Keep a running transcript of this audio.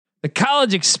The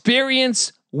College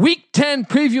Experience Week 10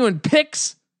 preview and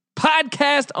picks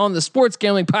podcast on the Sports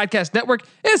Gambling Podcast Network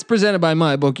is presented by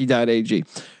MyBookie.ag.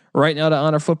 Right now to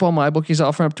honor football, MyBookie is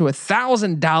offering up to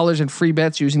 $1,000 in free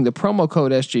bets using the promo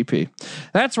code SGP.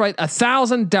 That's right,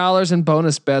 $1,000 in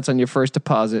bonus bets on your first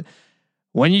deposit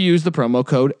when you use the promo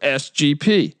code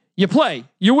SGP. You play,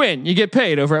 you win, you get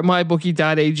paid over at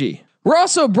MyBookie.ag. We're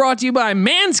also brought to you by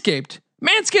Manscaped.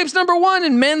 Manscaped's #1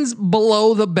 in men's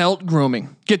below the belt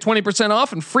grooming. Get 20%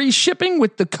 off and free shipping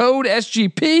with the code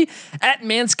SGP at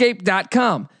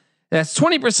manscaped.com. That's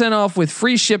 20% off with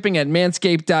free shipping at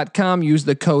manscaped.com. Use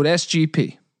the code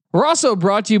SGP. We're also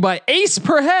brought to you by Ace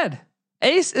Per Head.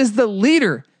 Ace is the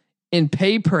leader in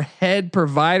pay per head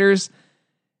providers,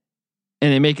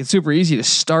 and they make it super easy to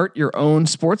start your own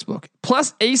sportsbook.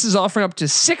 Plus, Ace is offering up to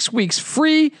 6 weeks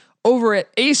free over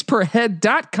at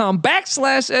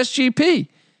aceperhead.com/SGP.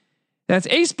 That's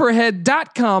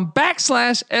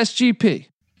aceperhead.com/SGP.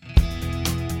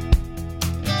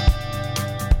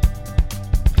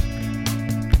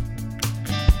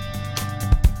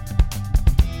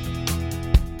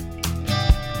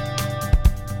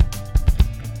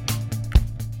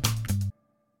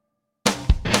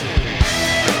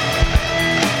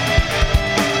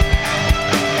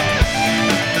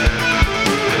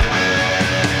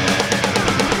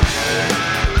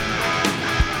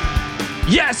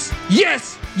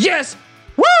 Yes.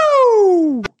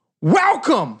 Woo!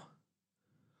 Welcome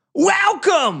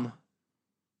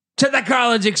to the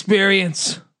College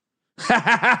Experience.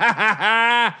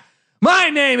 My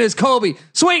name is Colby,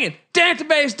 swinging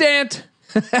database Dant,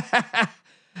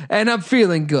 and I'm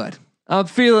feeling good. I'm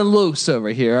feeling loose over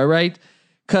here. All right,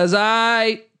 because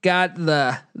I got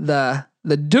the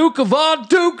Duke of all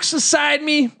Dukes beside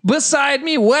me,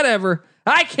 whatever.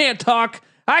 I can't talk.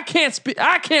 I can't speak.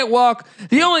 I can't walk.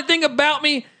 The only thing about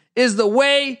me is the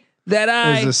way that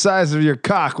is the size of your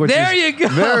cock, which there is you go.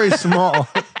 Very small.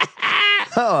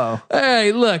 Hello.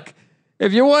 Hey, look.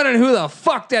 If you're wondering who the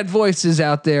fuck that voice is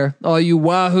out there, all you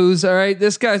Wahoos, all right?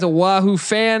 This guy's a Wahoo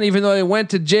fan, even though he went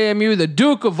to JMU, the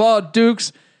Duke of all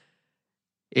Dukes.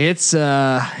 It's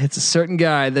a certain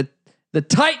guy, the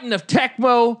Titan of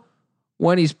Tecmo,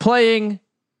 when he's playing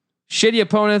shitty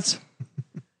opponents.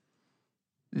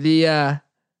 The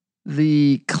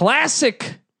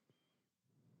classic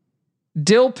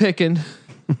dill picking,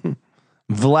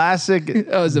 Vlasic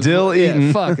dill eating.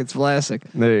 Yeah, fuck, it's Vlasic.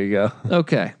 There you go.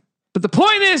 Okay, but the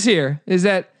point is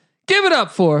that give it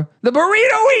up for the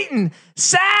burrito eating,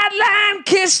 sideline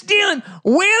kiss stealing,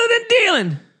 wheeling and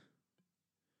dealing,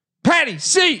 Patty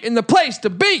C in the place to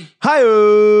be. Hi,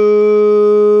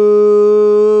 whoa.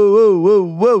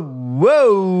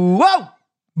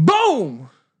 Boom.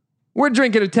 We're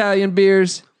drinking Italian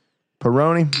beers.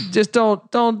 Peroni. Just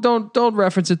don't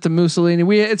reference it to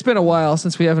Mussolini. It's been a while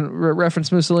since we haven't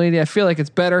referenced Mussolini. I feel like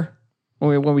it's better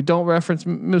when we don't reference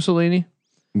Mussolini.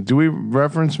 Do we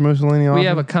reference Mussolini often? We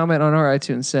have a comment on our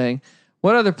iTunes saying,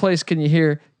 "What other place can you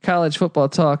hear college football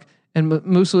talk and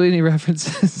Mussolini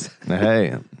references?"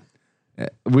 Hey,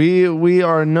 we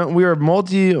are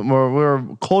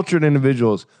cultured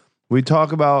individuals. We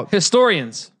talk about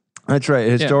historians. That's right.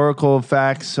 Historical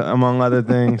facts, among other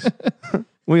things.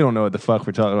 We don't know what the fuck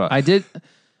we're talking about. I did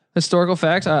historical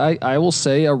facts. I will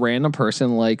say a random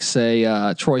person like, say,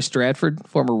 Troy Stratford,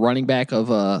 former running back of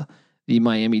the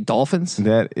Miami Dolphins.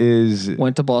 That is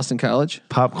went to Boston College.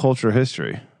 Pop culture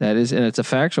history. That is, and it's a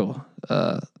factual.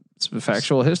 It's a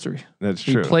factual history. That's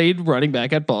true. He played running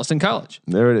back at Boston College.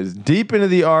 There it is. Deep into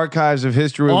the archives of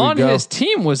history. On his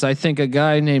team was, I think, a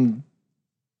guy named,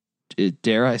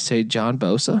 dare I say, John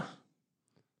Bosa.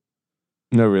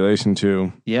 No relation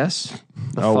to. Yes.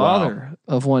 The father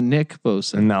of one Nick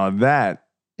Bosa. And now that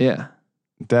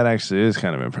actually is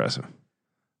kind of impressive.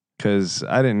 Because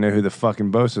I didn't know who the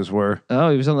fucking Bosas were.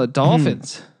 Oh, he was on the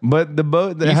Dolphins. But the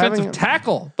defensive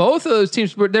tackle. Both of those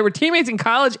teams, they were teammates in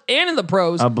college and in the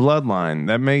pros. A bloodline.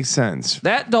 That makes sense.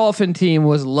 That Dolphin team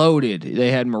was loaded.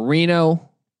 They had Marino,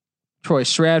 Troy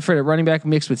Stratford at running back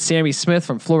mixed with Sammy Smith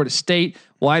from Florida State.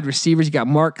 Wide receivers, you got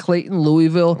Mark Clayton,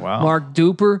 Louisville. Wow. Mark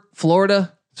Duper,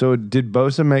 Florida. So did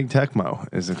Bosa make Tecmo?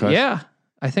 Is the question? Yeah,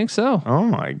 I think so. Oh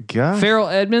my God. Farrell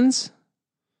Edmonds,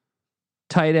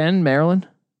 tight end, Maryland.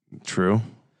 True.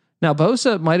 Now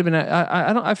Bosa might have been.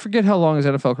 I forget how long his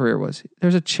NFL career was.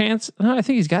 There's a chance. No, I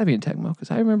think he's got to be in Tecmo because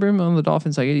I remember him on the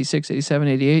Dolphins like 86, 87,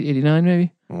 88, 89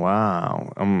 maybe.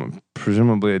 Wow.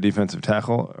 Presumably a defensive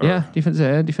tackle. Yeah,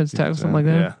 defensive tackle, something like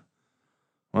that.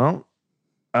 Yeah. Well,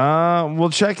 we'll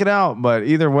check it out. But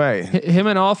either way, him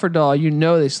and Offerdahl,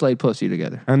 they slayed pussy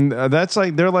together. And that's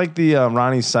like they're like the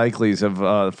Ronnie Cycles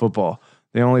of football.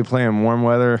 They only play in warm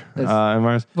weather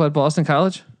environments. What, Boston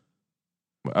College?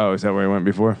 Oh, is that where he went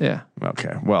before? Yeah.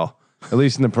 Okay. Well, at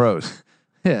least in the pros.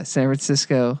 Yeah. San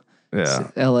Francisco.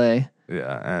 Yeah. L.A.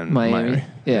 Yeah. And Miami.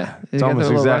 Yeah. It's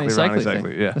almost exactly Ronnie Cycli.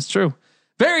 thing. Yeah. That's true.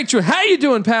 Very true. How you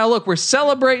doing, pal? Look, we're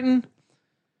celebrating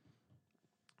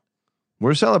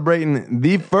We're celebrating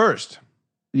the first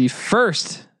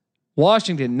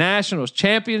Washington Nationals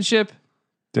championship.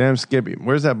 Damn, Skippy.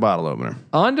 Where's that bottle opener?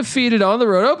 Undefeated on the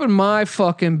road. Open my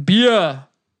fucking beer.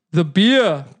 The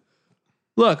beer.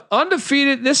 Look,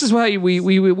 undefeated. This is why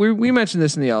we mentioned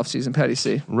this in the offseason, Patty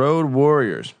C. Road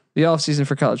Warriors. The offseason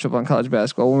for college football and college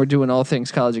basketball, when we're doing all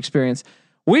things college experience.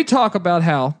 We talk about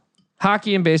how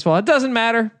hockey and baseball, it doesn't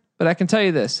matter, but I can tell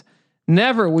you this.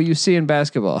 Never will you see in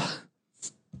basketball,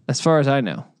 as far as I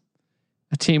know,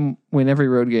 a team win every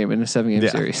road game in a 7-game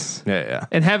series. Yeah.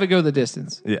 And have it go the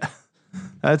distance. Yeah.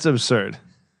 That's absurd.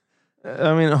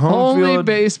 I mean, home Only field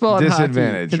baseball and hockey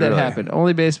disadvantage, could that really. happen.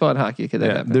 Only baseball and hockey could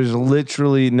that happen. There's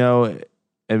literally no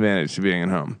advantage to being at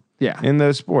home. Yeah. In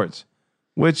those sports,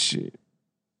 which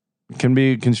can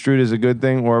be construed as a good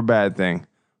thing or a bad thing,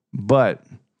 but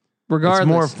regardless, it's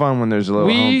more fun when there's a little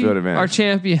home field advantage. We are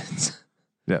champions.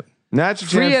 Yep. Natural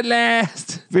Free at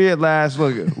last. Free at last.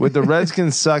 Look, with the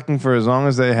Redskins sucking for as long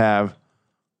as they have,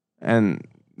 and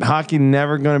hockey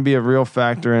never going to be a real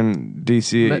factor in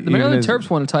DC. The Maryland Terps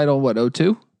won a title, what,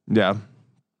 2002? Yeah.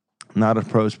 Not a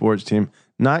pro sports team.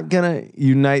 Not going to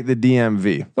unite the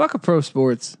DMV. Fuck a pro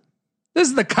sports. This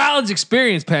is the college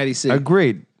experience, Patty C.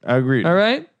 Agreed. All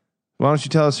right. Why don't you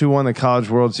tell us who won the College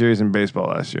World Series in baseball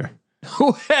last year?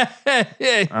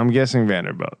 I'm guessing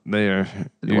Vanderbilt. They are.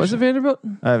 Was it Vanderbilt?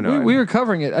 I have no idea. We were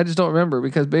covering it. I just don't remember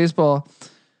because baseball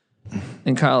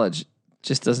in college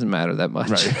just doesn't matter that much.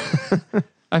 Right.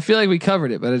 I feel like we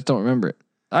covered it, but I just don't remember it.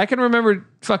 I can remember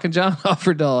fucking John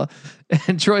Offerdahl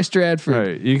and Troy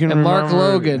Stratford and Mark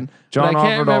Logan. John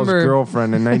Offerdahl's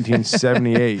girlfriend in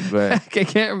 1978, but I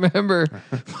can't remember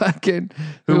fucking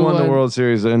who won the World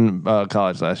Series in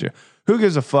college last year. Who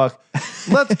gives a fuck?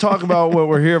 Let's talk about what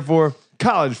we're here for.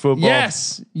 College football.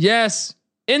 Yes.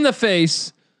 In the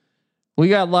face. We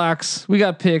got locks, we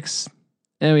got picks,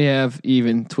 and we have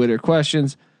even Twitter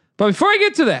questions. But before I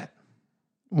get to that,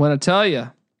 I want to tell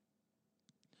you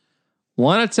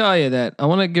that I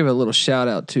want to give a little shout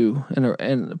out to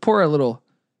and pour a little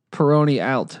Peroni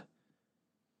out.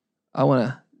 I want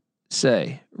to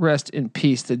say rest in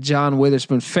peace to John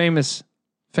Witherspoon, famous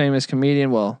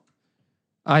comedian. Well,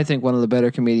 I think one of the better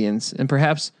comedians and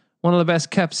perhaps one of the best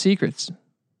kept secrets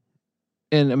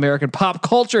in American pop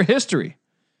culture history.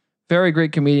 Very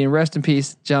great comedian. Rest in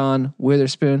peace, John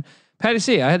Witherspoon. Patty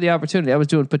C, I had the opportunity. I was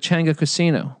doing Pachanga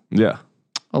Casino. Yeah.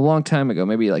 A long time ago,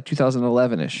 maybe like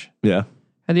 2011-ish. Yeah.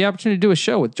 Had the opportunity to do a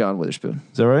show with John Witherspoon.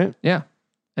 Is that right? Yeah.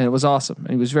 And it was awesome. And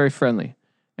he was very friendly.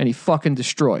 And he fucking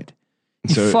destroyed.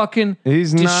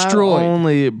 He's destroyed. Not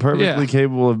only perfectly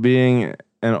capable of being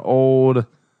an old,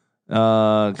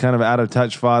 kind of out of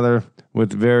touch father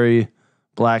with very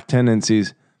black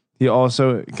tendencies, he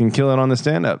also can kill it on the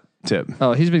stand-up tip.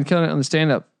 Oh, he's been killing it on the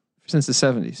stand-up since the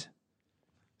 70s.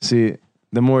 See,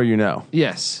 the more you know.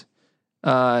 Yes.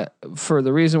 For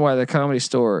the reason why the Comedy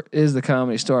Store is the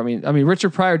Comedy Store. I mean,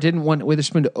 Richard Pryor didn't want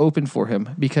Witherspoon to open for him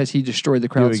because he destroyed the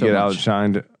crowd He would so get much.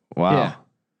 outshined. Wow. Yeah.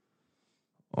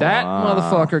 That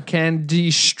motherfucker can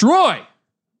destroy.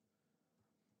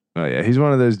 Oh yeah, he's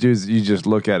one of those dudes that you just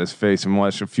look at his face and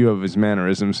watch a few of his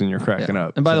mannerisms and you're cracking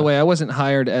up. And by the way, I wasn't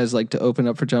hired as like to open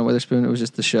up for John Witherspoon. It was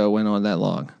just the show went on that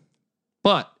long.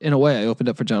 But in a way, I opened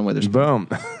up for John Witherspoon. Boom.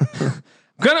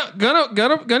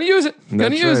 Gonna use it.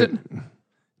 Gonna use it.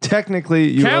 Technically,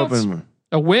 you Counts. open.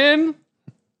 A win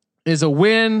is a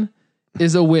win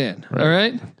is a win. Right. All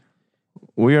right.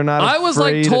 We are not. I was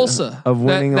like Tulsa of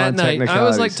winning that on night. I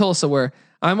was like Tulsa, where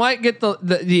I might get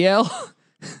the L,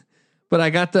 but I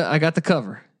got the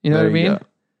cover. You know what I mean?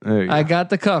 I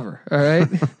got the cover. All right.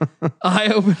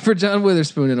 I opened for John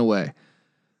Witherspoon in a way.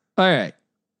 All right.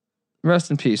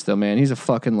 Rest in peace, though, man. He's a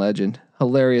fucking legend.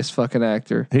 Hilarious fucking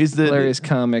actor. He's the hilarious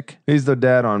comic. He's the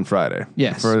dad on Friday.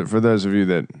 Yes. For those of you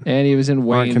that and he was in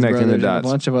Wayne's connecting Brothers the and a dots.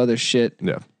 bunch of other shit.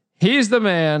 Yeah. He's the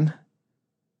man.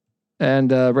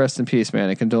 And rest in peace, man.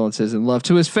 And condolences and love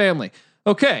to his family.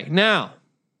 Okay, now,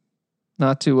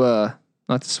 not to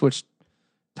switch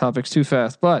topics too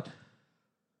fast, but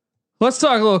let's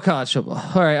talk a little college football.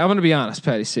 All right, I'm going to be honest,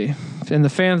 Patty C. And the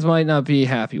fans might not be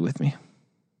happy with me.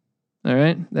 All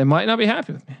right, they might not be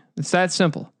happy with me. It's that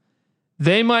simple.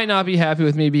 They might not be happy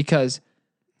with me because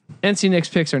NC Nick's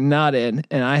picks are not in,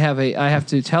 and I have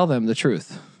to tell them the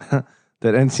truth. That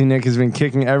NC Nick has been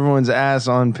kicking everyone's ass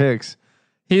on picks.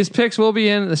 His picks will be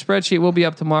in the spreadsheet. Will be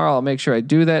up tomorrow. I'll make sure I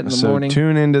do that in the morning.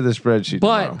 Tune into the spreadsheet.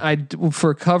 But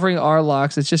for covering our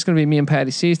locks, it's just going to be me and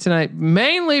Patty C's tonight,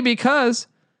 mainly because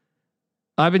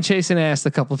I've been chasing ass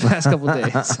the past couple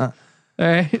days. All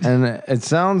right, and it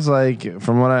sounds like,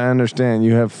 from what I understand,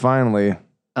 you have finally.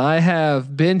 I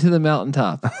have been to the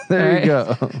mountaintop. There you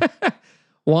go.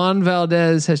 Juan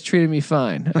Valdez has treated me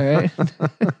fine. All right,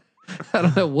 I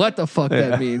don't know what the fuck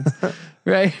that means.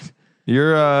 Right.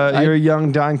 You're a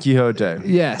young Don Quixote.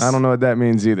 Yes. I don't know what that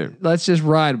means either. Let's just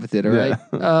ride with it, all right?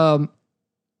 Yeah.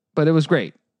 But it was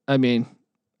great. I mean,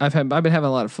 I've been having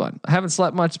a lot of fun. I haven't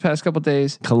slept much the past couple of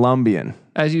days. Colombian.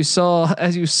 As you saw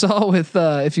with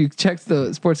if you checked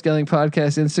the Sports Gambling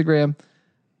Podcast Instagram,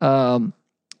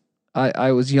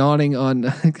 I was yawning on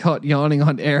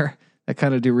air. That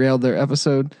kind of derailed their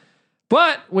episode.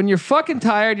 But when you're fucking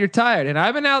tired, you're tired. And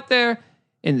I've been out there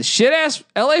in the shit ass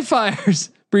LA fires.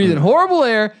 Breathing horrible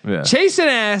air, chasing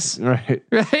ass. Right.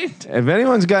 Right. If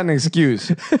anyone's got an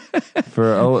excuse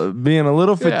for being a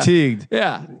little fatigued.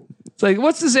 Yeah. It's like,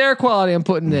 what's this air quality I'm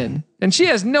putting in? And she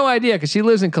has no idea because she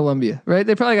lives in Colombia, right?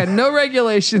 They probably got no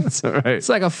regulations. Right. It's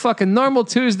like a fucking normal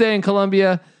Tuesday in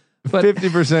Colombia. But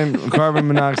 50% carbon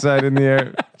monoxide in the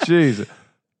air. Jeez.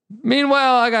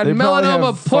 Meanwhile, I got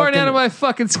melanoma pouring out of my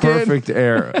fucking skin. Perfect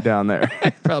air down there.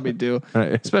 I probably do.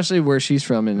 Right. Especially where she's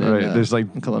from in there's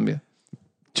like in Colombia.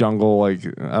 Jungle, like,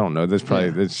 I don't know. That's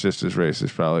probably it's just as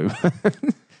racist, probably.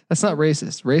 That's not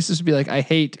racist. Racist would be like, I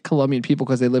hate Colombian people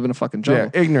because they live in a fucking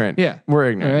jungle. Yeah, ignorant. Yeah, we're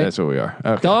ignorant. Right? That's what we are.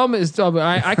 Okay. Dumb is dumb.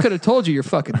 I could have told you you're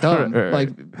fucking dumb, right.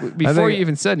 like before you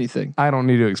even said anything. I don't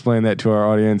need to explain that to our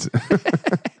audience.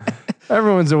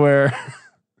 Everyone's aware.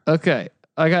 Okay,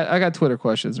 I got Twitter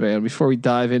questions, man. Before we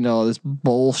dive into all this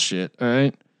bullshit, all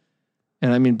right.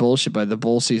 And I mean bullshit by the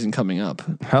bowl season coming up.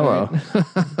 Hello.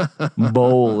 Right?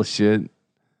 Bullshit.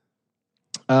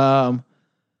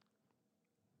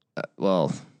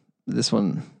 Well, this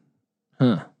one,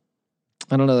 I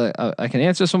don't know that I can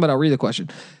answer this one, but I'll read the question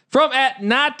from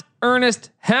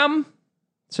 @NotErnestHem.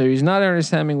 So he's not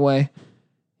Ernest Hemingway.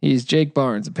 He's Jake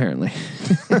Barnes, apparently.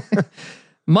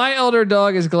 My elder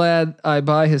dog is glad I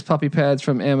buy his puppy pads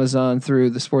from Amazon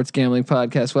through the Sports Gambling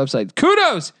Podcast website.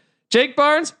 Kudos, Jake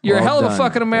Barnes. You're a hell of a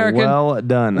fucking American. Well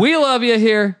done. We love you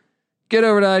here. Get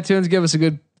over to iTunes. Give us a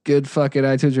good fucking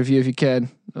iTunes review if you can.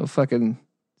 I'll fucking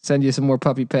send you some more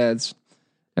puppy pads.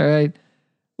 All right.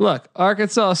 Look,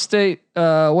 Arkansas State.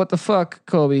 What the fuck,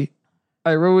 Kobe?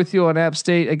 I rode with you on App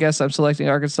State. I guess I'm selecting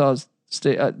Arkansas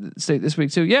State this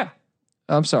week too. Yeah.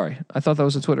 I'm sorry. I thought that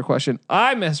was a Twitter question.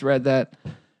 I misread that.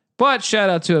 But shout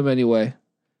out to him anyway.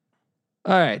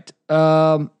 All right.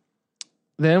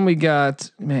 Then we got,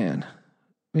 man,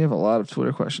 we have a lot of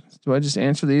Twitter questions. Do I just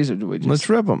answer these or do we just? Let's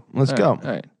rip them. Let's go. All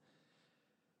right.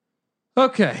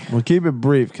 Okay. We'll keep it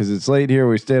brief because it's late here.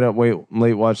 We stayed up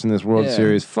late watching this World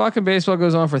Series. Fucking baseball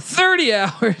goes on for 30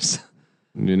 hours.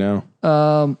 You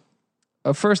know?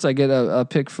 First, I get a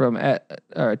pick from a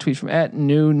tweet from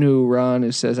 @new Ron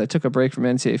who says, I took a break from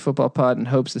NCAA football pod in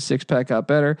hopes the 6-pack got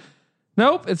better.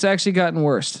 Nope, it's actually gotten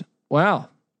worse. Wow.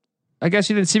 I guess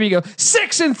you didn't see me go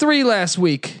 6-3 last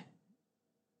week.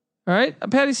 All right.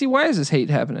 Patty C, why is this hate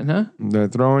happening, huh? They're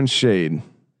throwing shade.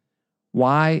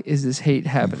 Why is this hate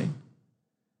happening?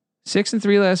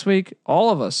 6-3 last week.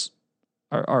 All of us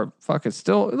are fucking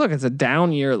still. Look, it's a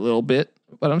down year a little bit,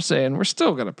 but I'm saying we're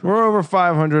still gonna. We're over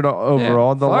 500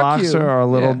 overall. The locks are a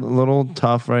little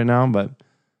tough right now, but I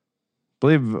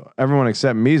believe everyone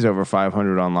except me is over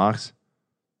 500 on locks.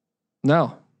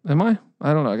 No, am I?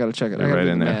 I don't know. I got to check it. I got to do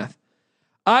the math.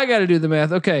 I got to do the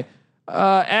math. Okay.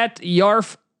 At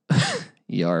Yarf,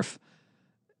 Yarf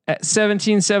at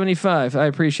 1775. I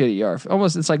appreciate it, Yarf.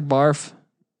 Almost, it's like barf.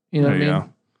 You know what I mean? Go.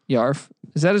 Yarf.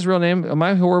 Is that his real name? Am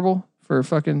I horrible for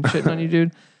fucking shitting on you,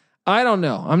 dude? I don't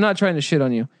know. I'm not trying to shit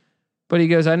on you. But he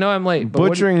goes, I know I'm late. But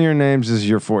butchering your names is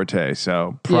your forte,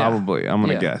 so probably, I'm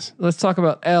going to guess. Let's talk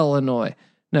about Illinois.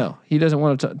 No, he doesn't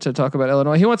want to talk about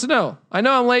Illinois. He wants to know, I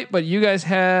know I'm late, but you guys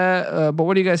have, but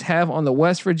what do you guys have on the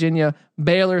West Virginia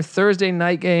Baylor Thursday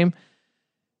night game?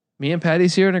 Me and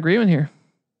Patty's here in agreement here.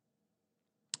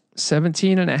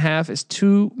 17.5 is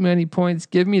too many points.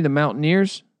 Give me the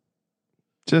Mountaineers.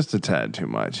 Just a tad too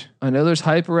much. I know there's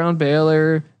hype around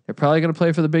Baylor. They're probably going to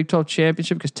play for the Big 12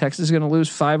 championship because Texas is going to lose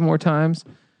 5 more times.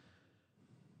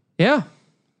 Yeah.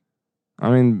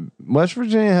 I mean, West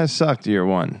Virginia has sucked year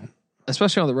one.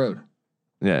 Especially on the road.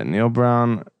 Yeah, Neil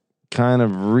Brown kind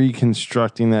of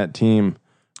reconstructing that team.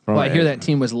 I hear that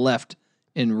team was left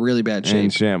in really bad shape. In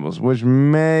shambles, which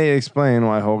may explain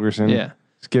why Holgorsen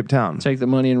skipped town. Take the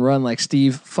money and run like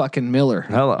Steve fucking Miller.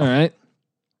 Hello. All right.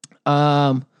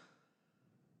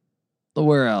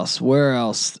 Where else? Where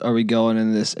else are we going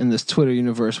in this Twitter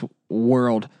universe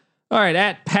world? All right,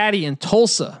 at Patty in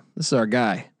Tulsa. This is our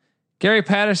guy. Gary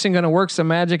Patterson going to work some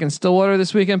magic in Stillwater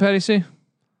this weekend, Patty C?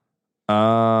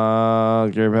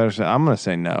 Gary Patterson. I'm going to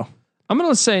say no. I'm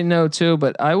going to say no too,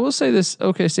 but I will say this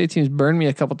OK State team's burned me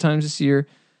a couple times this year.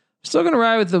 Still going to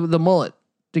ride with the mullet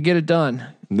to get it done.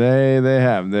 They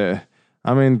have.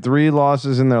 3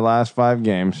 losses in their last 5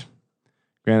 games.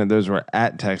 Granted, those were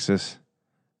at Texas,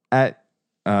 at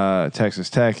Texas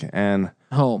Tech, and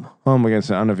home against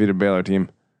an undefeated Baylor team.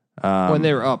 When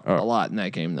they were up a lot in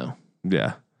that game, though.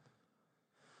 Yeah.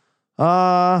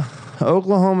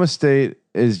 Oklahoma State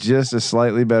is just a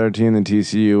slightly better team than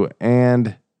TCU,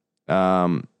 and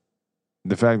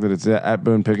the fact that it's at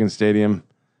Boone Pickens Stadium,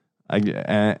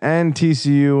 and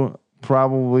TCU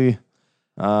probably.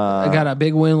 I got a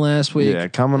big win last week. Yeah,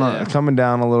 coming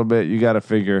down a little bit. You got to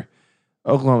figure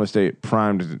Oklahoma State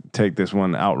primed to take this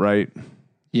one outright.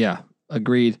 Yeah,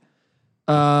 agreed.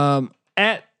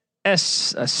 At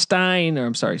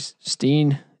Steen,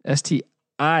 STIEN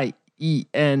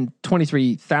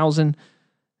 23,000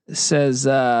 says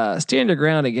stand your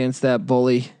ground against that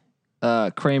bully.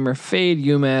 Kramer, fade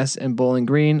UMass and Bowling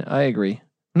Green. I agree.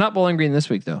 Not Bowling Green this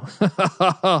week though.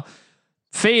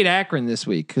 Fade Akron this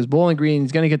week because Bowling Green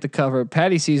is going to get the cover.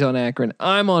 Patty C's on Akron.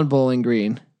 I'm on Bowling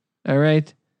Green. All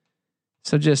right.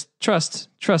 So just trust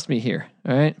me here.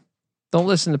 All right. Don't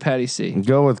listen to Patty C.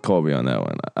 Go with Colby on that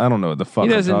one. I don't know what the fuck he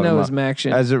doesn't know his Mac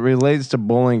shit. As it relates to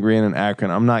Bowling Green and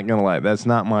Akron, I'm not gonna lie. That's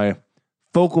not my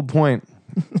focal point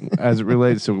as it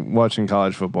relates to watching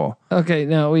college football. Okay,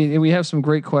 now we have some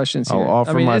great questions here. I'll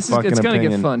offer my fucking opinion. It's gonna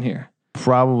get fun here.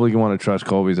 Probably want to trust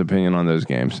Colby's opinion on those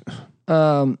games.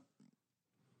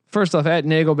 First off, at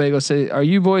Nagel Bagel say, "Are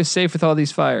you boys safe with all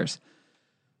these fires?"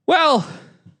 Well,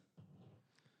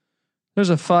 there's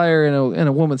a fire in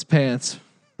a woman's pants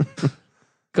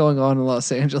going on in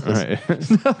Los Angeles. Right.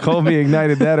 Colby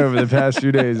ignited that over the past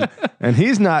few days, and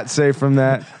he's not safe from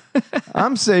that.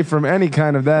 I'm safe from any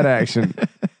kind of that action.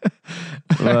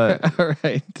 But, all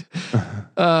right.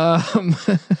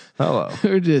 Hello.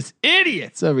 We're just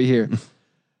idiots over here.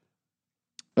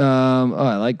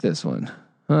 I like this one.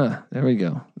 There we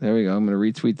go. I'm going to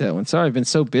retweet that one. Sorry, I've been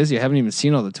so busy. I haven't even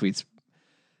seen all the tweets.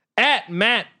 At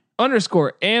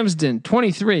Matt_Amsden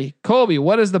 23. Colby,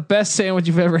 what is the best sandwich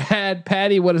you've ever had?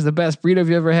 Patty, what is the best burrito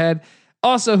you've ever had?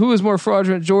 Also, who is more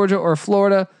fraudulent, Georgia or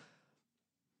Florida?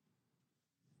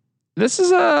 This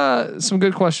is some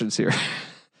good questions here.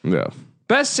 Yeah.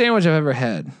 Best sandwich I've ever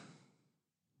had.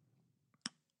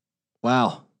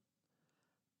 Wow.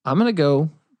 I'm going to go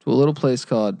to a little place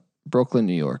called Brooklyn,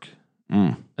 New York.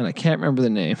 And I can't remember the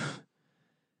name.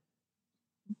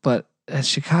 But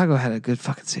Chicago had a good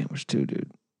fucking sandwich too, dude.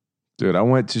 Dude, I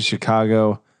went to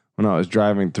Chicago when I was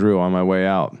driving through on my way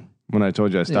out. When I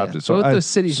told you I stopped at those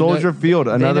cities, Soldier Field,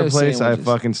 another place sandwiches.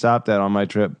 I fucking stopped at on my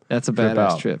trip. That's a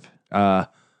badass trip.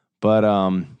 But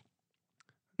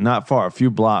not far, a few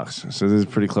blocks. So this is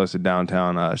pretty close to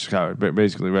downtown Chicago,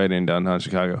 basically right in downtown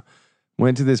Chicago.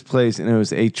 Went to this place and it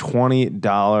was a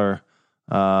 $20.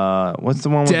 What's the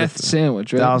one with death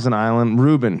sandwich? Right? Thousand Island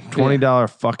Reuben, $20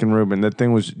 fucking Reuben. That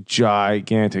thing was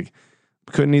gigantic.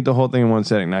 Couldn't eat the whole thing in one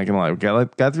setting. Not gonna lie,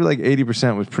 got through like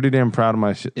 80%. Was pretty damn proud of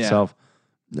myself.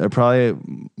 I probably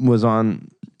was on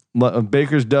a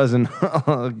baker's dozen,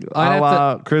 a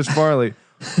la Chris Farley,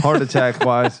 heart attack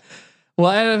wise.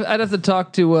 Well, I'd have to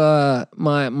talk to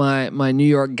my New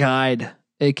York guide,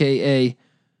 aka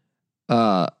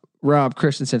Rob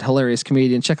Christensen, hilarious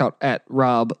comedian. Check out at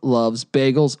Rob Loves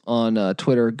Bagels on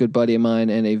Twitter. Good buddy of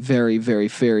mine and a very, very,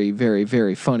 very, very,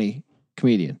 very funny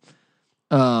comedian.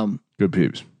 Good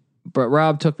peeps. But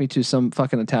Rob took me to some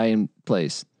fucking Italian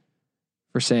place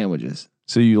for sandwiches.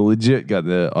 So you legit got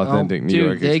the authentic New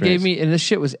York experience. They gave me, and this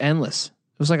shit was endless.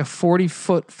 It was like a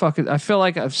 40-foot fucking. I feel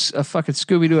like a fucking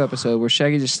Scooby-Doo episode where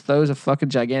Shaggy just throws a fucking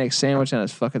gigantic sandwich down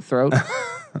his fucking throat.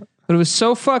 But it was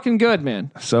so fucking good,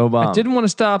 man. So bomb. I didn't want to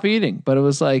stop eating, but it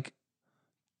was like.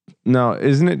 No,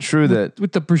 isn't it true that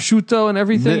with the prosciutto and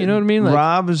everything? You know what I mean? Like,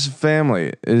 Rob's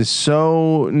family is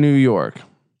so New York.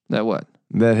 That what?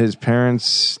 That his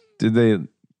parents they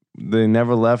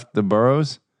never left the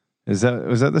boroughs? Was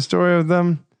that the story of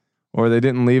them? Or they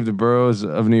didn't leave the boroughs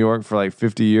of New York for like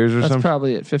 50 years or something? That's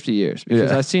probably it, 50 years.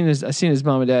 Because I seen his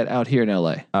mom and dad out here in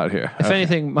LA. Out here. If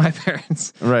anything, my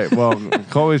parents. Right. Well,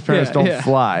 Colby's parents don't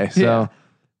fly. So. Yeah.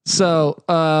 So,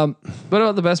 what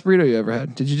about the best burrito you ever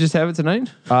had? Did you just have it tonight?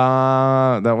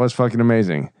 That was fucking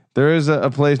amazing. There is a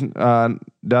place down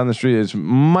the street that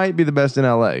might be the best in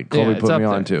LA. Colby put me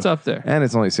on to. It's up there. And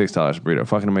it's only $6 a burrito.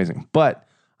 Fucking amazing. But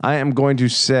I am going to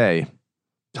say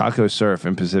Taco Surf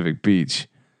in Pacific Beach.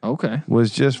 Okay.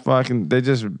 Was just fucking. They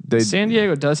San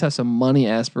Diego does have some money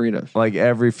ass burritos. Like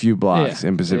every few blocks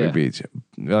in Pacific Beach.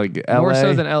 Like LA. More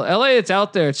so than LA. It's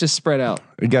out there. It's just spread out.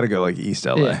 You got to go like East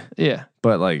LA. Yeah.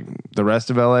 But like the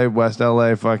rest of LA, West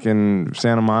LA, fucking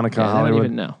Santa Monica, Hollywood. I don't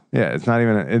even know. Yeah, it's not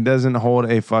even. It doesn't hold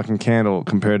a fucking candle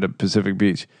compared to Pacific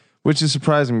Beach, which is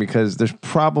surprising because there's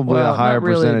probably a higher not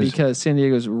really, percentage. Because San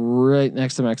Diego's right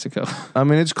next to Mexico. I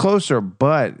mean, it's closer,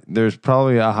 but there's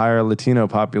probably a higher Latino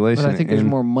population. But I think there's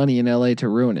more money in LA to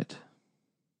ruin it.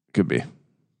 Could be.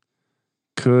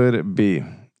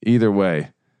 Either way.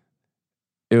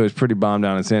 It was pretty bombed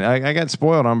down in San. I got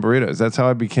spoiled on burritos. That's how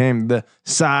I became the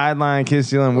sideline kiss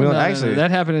stealing wheel. Actually, that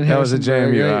happened in that was a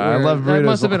JMU. I love burritos. That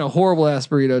must have been a horrible ass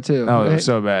burrito too. Oh, it was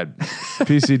so bad.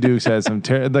 PC Dukes had some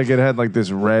like it had like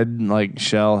this red like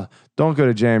shell. Don't go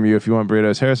to JMU if you want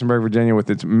burritos. Harrisonburg, Virginia, with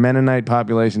its Mennonite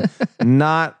population,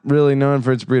 not really known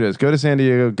for its burritos. Go to San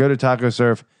Diego. Go to Taco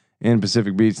Surf in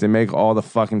Pacific Beach. They make all the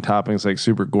fucking toppings like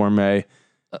super gourmet.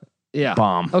 Yeah.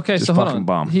 Bomb. Okay, just so hold on.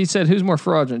 Bomb. He said, who's more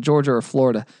fraudulent, Georgia or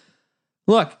Florida?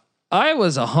 Look, I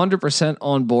was 100%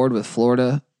 on board with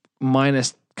Florida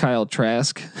minus Kyle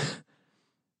Trask.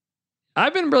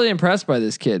 I've been really impressed by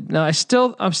this kid. Now I'm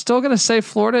still going to say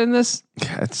Florida in this.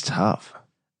 Yeah, it's tough.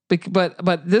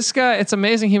 But this guy, it's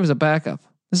amazing he was a backup.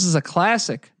 This is a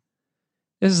classic.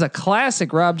 This is a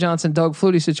classic Rob Johnson, Doug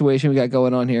Flutie situation we got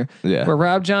going on here. Yeah. Where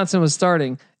Rob Johnson was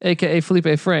starting, aka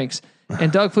Felipe Franks. And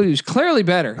Doug Flutie was clearly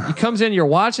better. He comes in, you're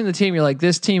watching the team, you're like,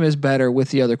 this team is better with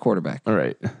the other quarterback. All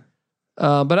right.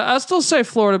 But I'll still say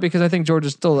Florida because I think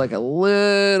Georgia's still like a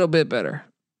little bit better.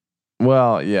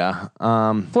 Well, yeah.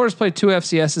 Florida's played 2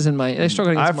 FCSs in Miami. They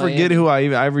struggled against Miami. I forget who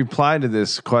I replied to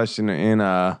this question in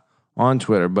on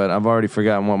Twitter, but I've already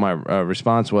forgotten what my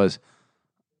response was.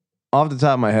 Off the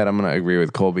top of my head, I'm going to agree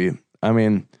with Colby. I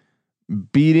mean,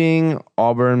 beating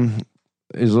Auburn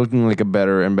is looking like a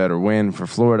better and better win for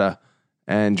Florida.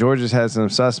 And Georgia's had some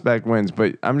suspect wins,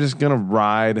 but I'm just going to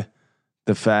ride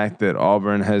the fact that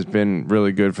Auburn has been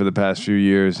really good for the past few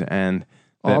years. And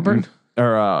Auburn?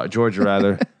 Or Georgia,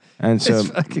 rather. And so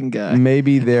fucking guy.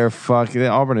 Maybe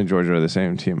Auburn and Georgia are the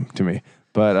same team to me.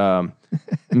 But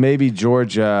maybe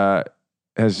Georgia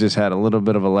has just had a little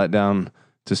bit of a letdown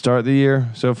to start the year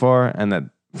so far. And that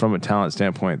from a talent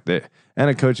standpoint, and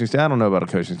a coaching standpoint, I don't know about a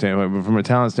coaching standpoint, but from a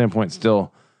talent standpoint,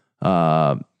 still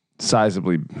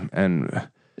sizably and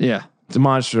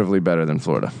demonstratively better than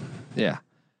Florida. Yeah.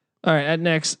 All right.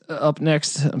 Up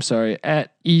next, I'm sorry,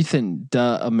 at Ethan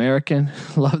the American.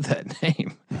 Love that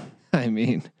name. I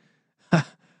mean,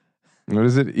 what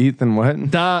is it? Ethan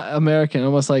what? The American,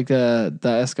 almost like the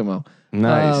Eskimo.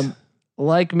 Nice.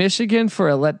 Like Michigan for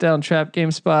a letdown trap game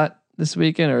spot this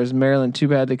weekend, or is Maryland too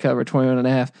bad to cover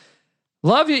 21.5?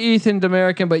 Love you, Ethan the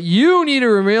American, but you need to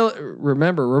realize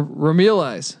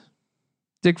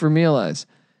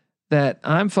that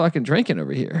I'm fucking drinking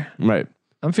over here. Right.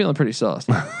 I'm feeling pretty sauced.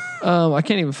 I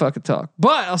can't even fucking talk.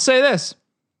 But I'll say this.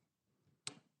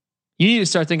 You need to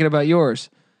start thinking about yours.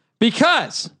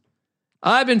 Because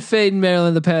I've been fading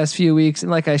Maryland the past few weeks, and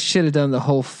like I should have done the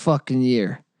whole fucking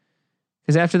year.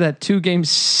 Because after that 2-game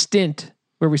stint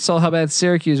where we saw how bad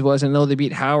Syracuse was, and though they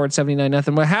beat Howard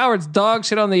 79-0, well, Howard's dog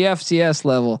shit on the FCS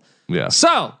level. Yeah.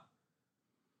 So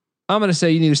I'm going to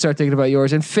say you need to start thinking about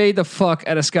yours and fade the fuck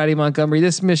out of Scotty Montgomery.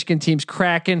 This Michigan team's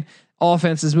cracking.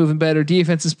 Offense is moving better.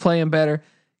 Defense is playing better.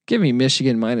 Give me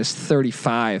Michigan minus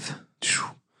 35.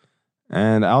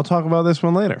 And I'll talk about this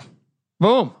one later.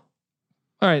 Boom.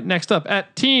 All right. Next up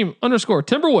at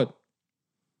team_Timberwood.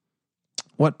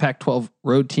 What Pac-12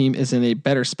 road team is in a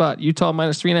better spot? Utah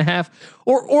minus 3.5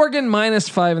 or Oregon minus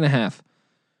 5.5?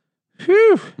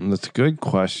 Whew. That's a good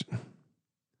question.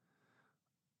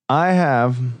 I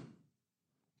have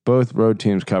both road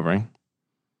teams covering,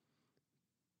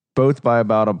 both by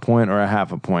about a point or a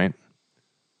half a point.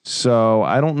 So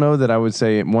I don't know that I would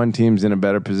say one team's in a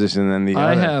better position than the other.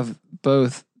 I have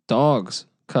both dogs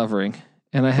covering,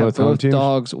 and I have both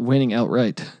dogs winning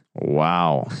outright.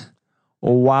 Wow.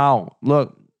 Wow.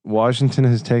 Look, Washington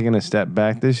has taken a step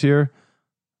back this year.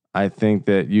 I think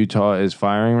that Utah is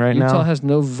firing now. Utah has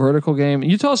no vertical game.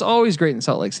 Utah's always great in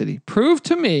Salt Lake City. Prove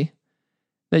to me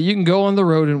that you can go on the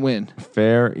road and win.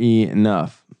 Fair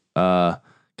enough. Kyle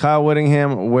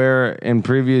Whittingham, where in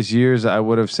previous years I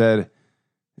would have said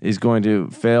he's going to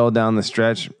fail down the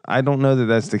stretch, I don't know that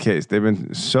that's the case. They've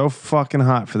been so fucking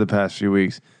hot for the past few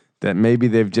weeks that maybe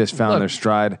they've just found their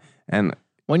stride. And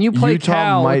when you play Utah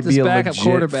Cal might with this be a backup legit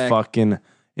quarterback, fucking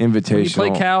invitational. When you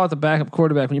play Cal at the backup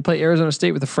quarterback, when you play Arizona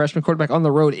State with a freshman quarterback on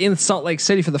the road in Salt Lake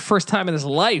City for the first time in his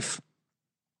life,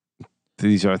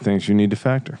 these are things you need to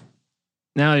factor.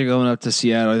 Now you're going up to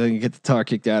Seattle. I think you get the tar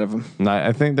kicked out of them.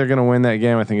 I think they're going to win that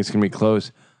game. I think it's going to be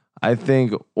close. I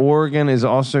think Oregon is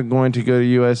also going to go to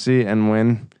USC and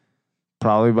win,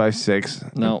 probably by 6.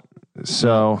 No.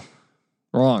 So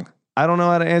wrong. I don't know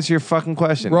how to answer your fucking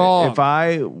question. Wrong. If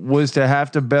I was to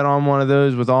have to bet on one of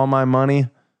those with all my money,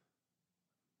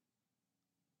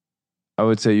 I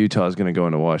would say Utah is going to go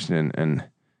into Washington and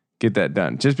get that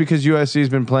done. Just because USC has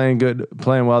been playing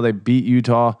well. They beat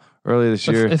Utah earlier this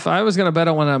year. If I was going to bet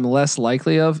on one I'm less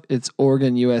likely of, it's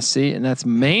Oregon USC, and that's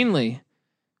mainly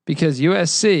because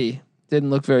USC didn't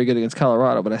look very good against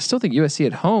Colorado, but I still think USC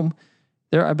at home,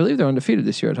 I believe they're undefeated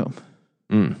this year at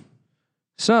home.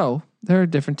 So they're a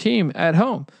different team at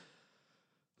home.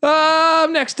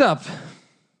 Next up,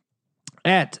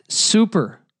 at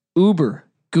Super Uber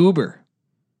Goober,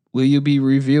 will you be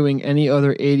reviewing any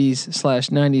other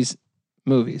 80s/90s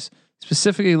movies?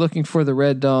 Specifically looking for The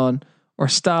Red Dawn or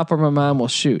Stop or My Mom Will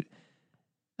Shoot.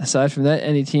 Aside from that,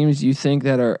 any teams you think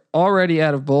that are already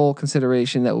out of bowl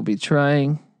consideration that will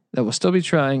still be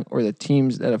trying, or the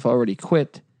teams that have already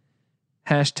quit?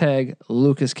 Hashtag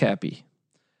Lucas Cappy.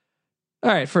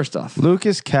 All right, first off.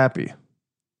 Lucas Cappy.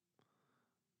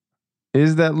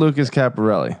 Is that Lucas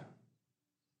Caparelli?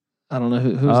 I don't know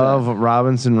who's of that?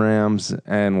 Robinson Rams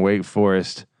and Wake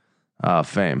Forest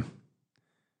fame.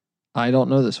 I don't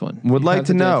know this one. Would like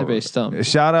to know.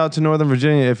 Shout out to Northern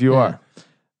Virginia if you are.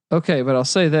 Okay, but I'll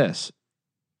say this.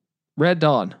 Red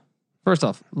Dawn. First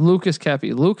off, Lucas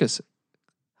Cappy. Lucas,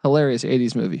 hilarious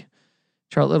 80s movie.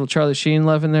 Little Charlie Sheen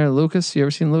love in there. Lucas, you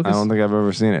ever seen Lucas? I don't think I've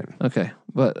ever seen it. Okay,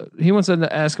 but he wants to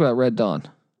ask about Red Dawn.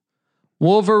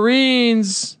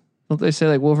 Wolverines. Don't they say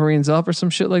like Wolverines up or some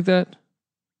shit like that?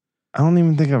 I don't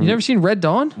even think I've... You never seen Red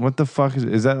Dawn? What the fuck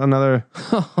is that another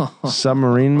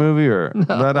submarine movie or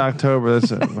no. Red October?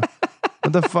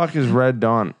 What the fuck is Red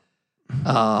Dawn?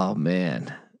 Oh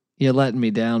man. You're letting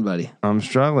me down, buddy. I'm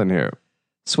struggling here.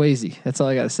 Swayze. That's all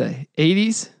I got to say.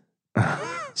 80s.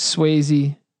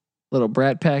 Swayze. Little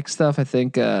Brat Pack stuff. I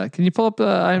think. Can you pull up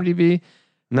IMDb?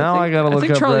 Now I got to look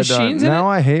up Charlie Red Dawn. Sheen's in now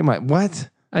it? I hate my... What?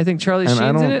 I think Charlie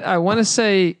Sheen's in it. I want to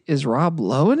say, is Rob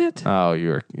Lowe in it? Oh,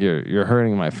 you're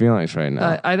hurting my feelings right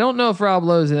now. I don't know if Rob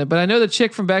Lowe's in it, but I know the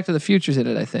chick from Back to the Future's in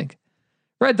it, I think.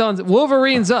 Red Dawn's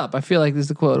Wolverines up. I feel like this is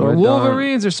the quote. Or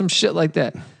Wolverines or some shit like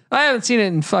that. I haven't seen it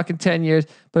in fucking 10 years,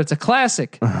 but it's a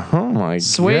classic. Oh my god.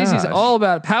 Swayze's all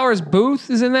about it. Powers Booth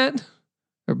is in that.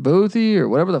 Or Boothie or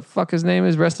whatever the fuck his name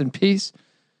is. Rest in peace.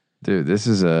 Dude, this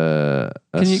is a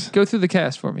Can you go through the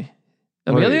cast for me?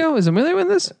 Emilio? Is Emilio in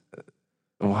this?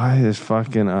 Why does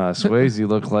fucking Swayze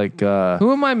look like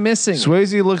who am I missing?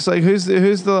 Swayze looks like who's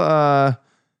the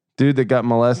dude that got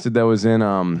molested that was in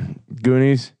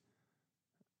Goonies?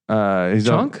 He's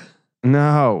Chunk?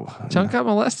 No. Chunk got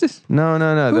molested? No.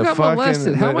 Who got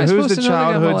molested? How am I supposed to know? Who's the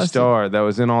childhood star that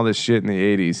was in all this shit in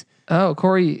the 80s? Oh,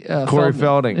 Corey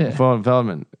Feldman. Yeah.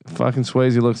 Feldman. Fucking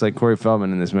Swayze looks like Corey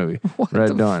Feldman in this movie.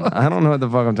 Red Dawn. I don't know what the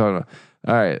fuck I'm talking about.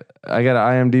 All right, I got to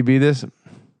IMDb this.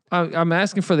 I'm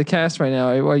asking for the cast right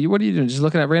now. What are you doing? Just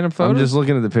looking at random photos? I'm just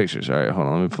looking at the pictures. All right, hold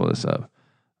on. Let me pull this up.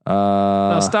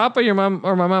 Now, Stop or Your Mom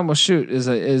or My Mom Will Shoot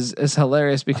is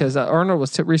hilarious because Arnold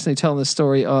was recently telling this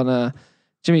story on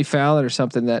Jimmy Fallon or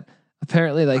something that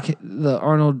apparently like the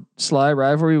Arnold Sly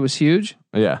rivalry was huge.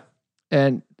 Yeah.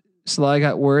 And Sly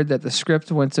got word that the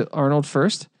script went to Arnold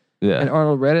first. Yeah. And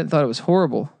Arnold read it and thought it was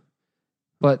horrible.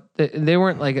 But they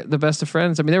weren't like the best of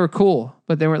friends. I mean, they were cool,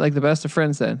 but they weren't like the best of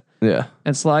friends then. Yeah.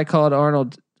 And Sly called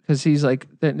Arnold because he's like,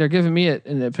 they're giving me it.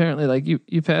 And apparently like you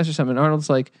passed or something. And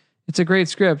Arnold's like, it's a great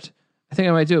script. I think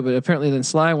I might do it. But apparently then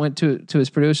Sly went to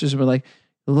his producers and were like,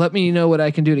 let me know what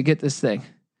I can do to get this thing.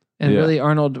 And really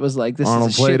Arnold was like, this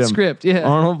is a shit script. Yeah.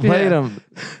 Arnold played him.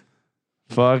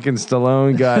 Fucking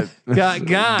Stallone got by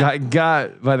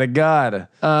the god.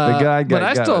 The guy got. But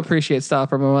I still appreciate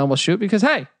Stop or My Mom Will Shoot because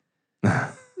hey,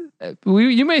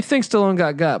 you may think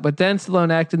Stallone got, but then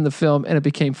Stallone acted in the film and it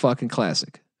became fucking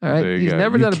classic. All right, he's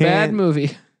never done a bad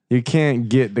movie. You can't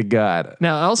get the god.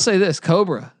 Now I'll say this: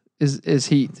 Cobra is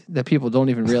heat that people don't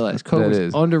even realize. Cobra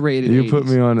is underrated. You 80s. Put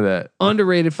me onto that.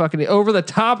 Underrated fucking over the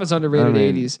top is underrated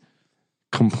 80s.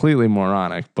 Completely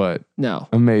moronic, but no,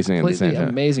 amazing at the same time.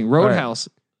 Amazing. Roadhouse.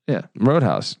 Right. Yeah.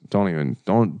 Roadhouse.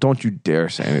 Don't you dare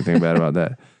say anything bad about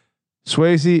that.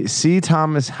 Swayze, C.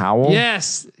 Thomas Howell.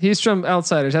 Yes, he's from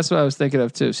Outsiders. That's what I was thinking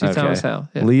of too. C. Thomas Howell.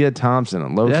 Yeah. Leah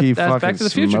Thompson, low key fucking Back to the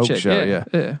Future smoke chick. show.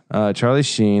 Yeah. Charlie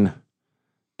Sheen,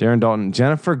 Darren Dalton,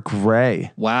 Jennifer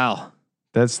Grey. Wow,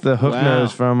 that's the hook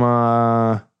nose from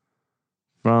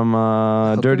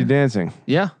Dirty Dancing.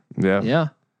 Yeah.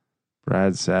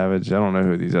 Brad Savage. I don't know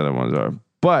who these other ones are,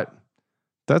 but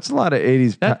That's a lot of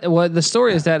 80s. What the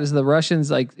story is that is the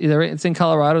Russians, like, either it's in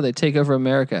Colorado, they take over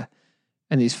America,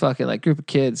 and these fucking like group of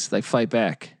kids like fight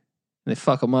back and they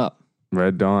fuck them up.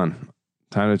 Red Dawn.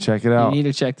 Time to check it out. You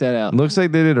need to check that out. Looks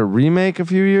like they did a remake a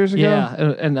few years ago. Yeah,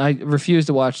 and I refuse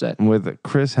to watch that. With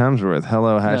Chris Hemsworth.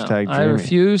 Hello, hashtag I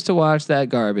refuse to watch that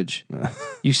garbage.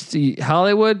 You see,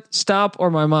 Hollywood, stop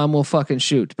or my mom will fucking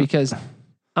shoot, because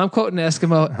I'm quoting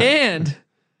Eskimo and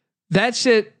that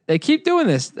shit, they keep doing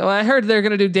this. I heard they're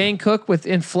going to do Dane Cook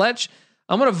in Fletch.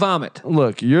 I'm going to vomit.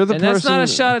 Look, you're the person. And that's not a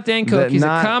shot at Dane Cook. He's a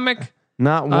comic.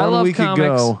 Not 1 week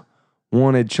ago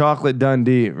wanted Chocolate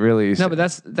Dundee released. No, but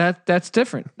that's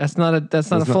different. That's not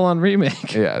a full on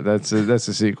remake. Yeah, that's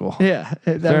a sequel. Yeah,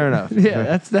 fair enough.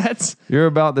 Yeah, that's you're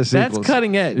about the sequels. That's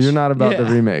cutting edge. You're not about the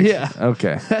remakes. Yeah,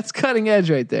 okay. That's cutting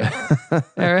edge right there.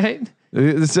 All right.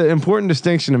 It's an important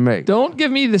distinction to make. Don't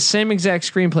give me the same exact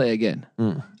screenplay again.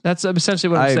 That's essentially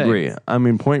what I'm saying. I agree. I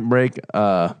mean, Point Break.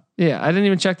 Yeah, I didn't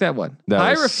even check that one.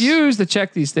 I refuse to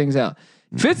check these things out.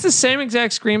 If it's the same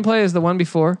exact screenplay as the one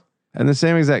before and the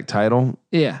same exact title,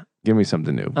 yeah, give me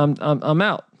something new. I'm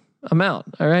out.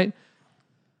 All right.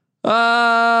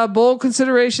 Bowl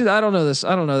considerations. I don't know this.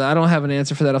 I don't know that. I don't have an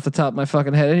answer for that off the top of my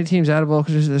fucking head. Any teams out of bowl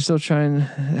considerations, they're still trying,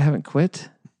 haven't quit,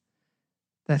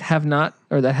 that have not,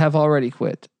 or that have already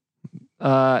quit.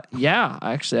 Yeah,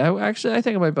 actually, I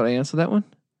think I might be able to answer that one.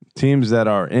 Teams that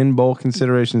are in bowl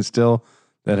consideration still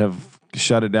that have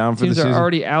shut it down for the season. Teams are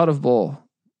already out of bowl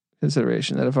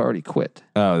consideration that have already quit.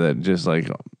 Oh, that just like.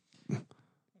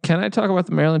 Can I talk about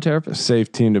the Maryland Terrapins?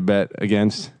 Safe team to bet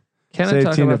against. Can I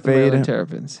talk about the Maryland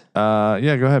Terrapins?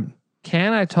 Yeah, go ahead.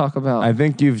 Can I talk about? I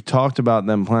think you've talked about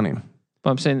them plenty.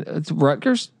 I'm saying it's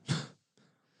Rutgers.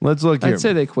 Let's look here. I'd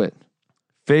say they quit.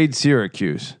 Fade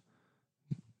Syracuse.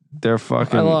 They're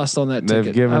fucking. I lost on that ticket.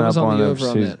 They've given up on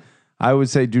them. I would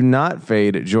say do not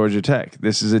fade Georgia Tech.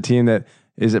 This is a team that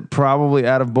is probably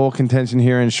out of bowl contention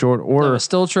here in short order.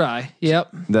 Still try. Yep.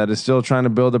 That is still trying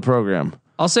to build a program.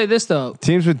 I'll say this though.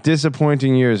 Teams with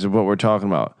disappointing years of what we're talking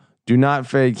about. Do not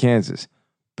fade Kansas.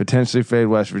 Potentially fade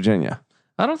West Virginia.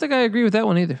 I don't think I agree with that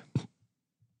one either.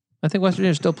 I think West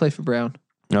Virginia still play for Brown.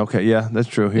 Okay, yeah, that's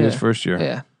true. He was first year.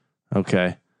 Yeah.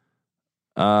 Okay.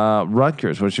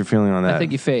 Rutgers, what's your feeling on that? I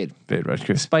think you fade. Fade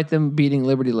Rutgers. Despite them beating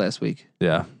Liberty last week.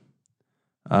 Yeah.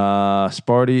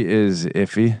 Sparty is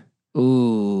iffy.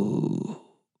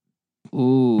 Ooh,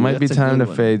 might be time to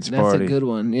fade Sparty. That's a good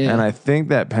one, yeah. And I think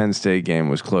that Penn State game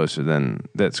was closer than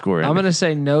that score. I'm going to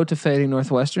say no to fading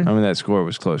Northwestern. I mean, that score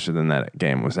was closer than that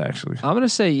game was actually. I'm going to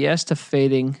say yes to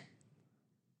fading.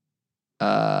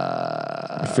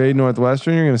 Fade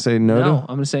Northwestern. You're going to say no. No, I'm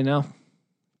going to say no.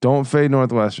 Don't fade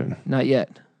Northwestern. Not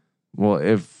yet. Well,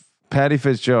 if Patty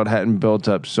Fitzgerald hadn't built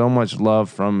up so much love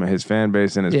from his fan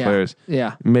base and his players,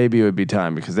 maybe it would be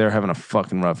time because they're having a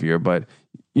fucking rough year. But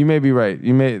you may be right.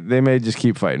 They may just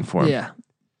keep fighting for him. Yeah.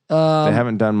 They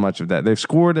haven't done much of that. They've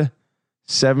scored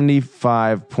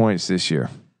 75 points this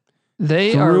year.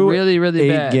 They are really, really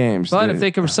 8 bad. games. But if they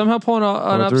can somehow pull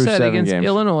an upset against games.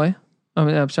 Illinois,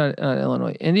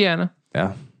 Illinois, Indiana.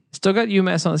 Yeah. Still got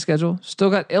UMass on the schedule. Still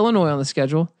got Illinois on the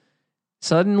schedule.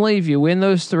 Suddenly, if you win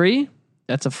those 3,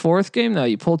 that's a 4th game. Now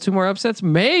you pull 2 more upsets.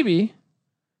 Maybe.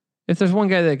 If there's one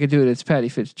guy that could do it, it's Patty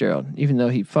Fitzgerald, even though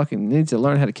he fucking needs to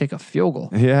learn how to kick a field goal.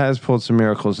 He has pulled some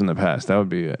miracles in the past. That would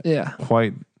be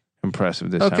quite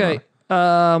impressive this time. Okay.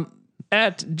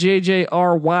 At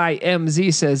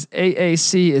JJRYMZ says,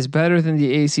 AAC is better than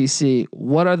the ACC.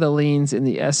 What are the leans in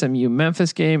the SMU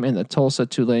Memphis game and the Tulsa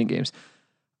Tulane games?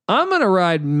 I'm going to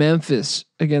ride Memphis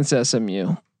against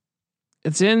SMU.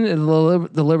 It's in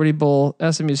the Liberty Bowl.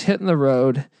 SMU's hitting the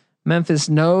road. Memphis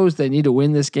knows they need to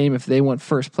win this game if they want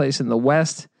first place in the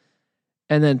West.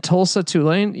 And then Tulsa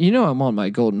Tulane, I'm on my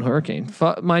Golden Hurricane.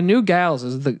 My new gals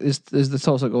is the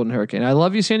Tulsa Golden Hurricane. I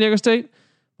love you, San Diego State,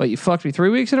 but you fucked me 3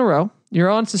 weeks in a row. You're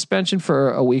on suspension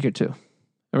for a week or 2.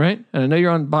 All right? And I know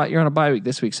you're on a bye week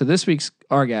this week. So this week's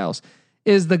our gals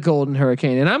is the Golden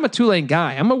Hurricane. And I'm a Tulane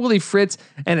guy. I'm a Willie Fritz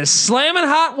and a slamming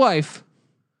hot wife.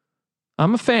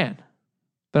 I'm a fan,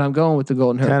 but I'm going with the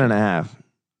Golden Hurricane. 10.5.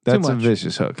 That's a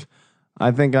vicious hook. I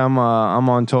think I'm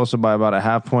on Tulsa by about a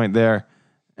half point there.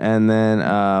 And then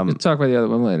we'll talk about the other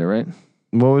one later, right?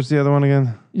 What was the other one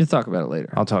again? You'll talk about it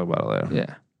later. I'll talk about it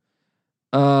later.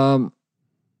 Yeah.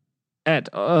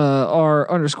 At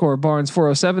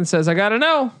R_Barnes407 says, I gotta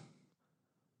know.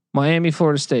 Miami,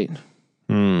 Florida State.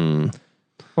 Florida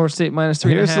State -3.5.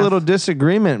 Here's a little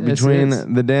disagreement between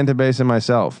the database and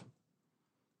myself.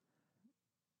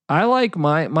 I like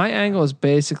my angle is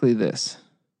basically this.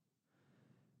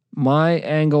 My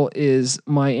angle is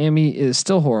Miami is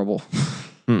still horrible.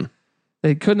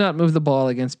 They could not move the ball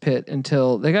against Pitt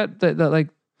until they got like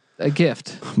a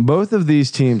gift. Both of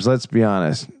these teams, let's be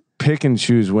honest, pick and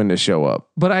choose when to show up.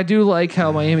 But I do like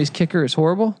how Miami's kicker is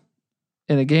horrible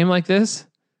in a game like this.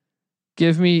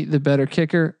 Give me the better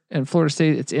kicker. And Florida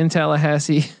State, it's in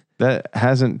Tallahassee. That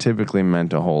hasn't typically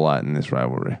meant a whole lot in this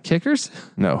rivalry. Kickers?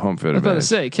 No, home field I was about to advantage.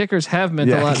 say, kickers have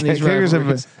meant a lot in these kickers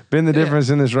rivalries. have been the difference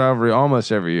in this rivalry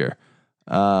almost every year.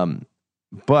 But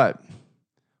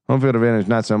home field advantage,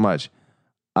 not so much.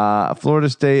 Florida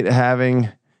State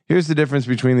here's the difference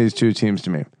between these two teams to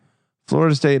me.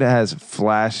 Florida State has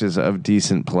flashes of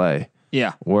decent play.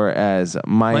 Yeah. Whereas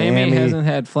Miami hasn't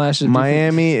had flashes.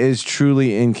 Miami is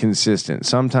truly inconsistent.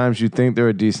 Sometimes you think they're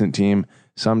a decent team.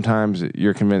 Sometimes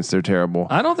you're convinced they're terrible.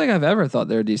 I don't think I've ever thought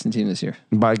they're a decent team this year.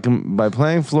 By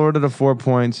playing Florida to 4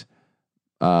 points,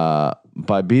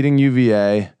 by beating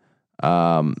UVA,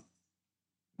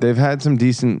 they've had some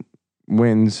decent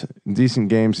wins, decent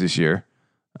games this year.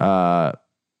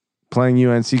 Playing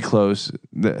UNC close,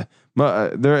 they're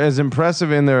as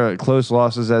impressive in their close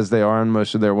losses as they are in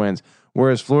most of their wins.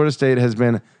 Whereas Florida State has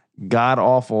been god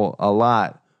awful a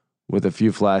lot with a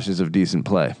few flashes of decent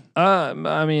play.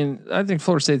 I mean, I think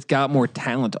Florida State's got more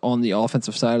talent on the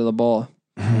offensive side of the ball.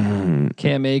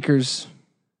 Cam Akers.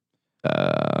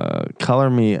 Color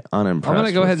me unimpressed. I'm going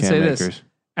to go ahead and say Akers. this.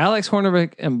 Alex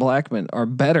Hornibrook and Blackman are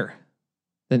better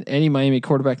than any Miami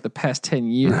quarterback the past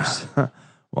 10 years.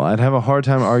 Well, I'd have a hard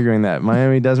time arguing that.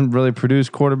 Miami doesn't really produce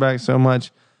quarterbacks so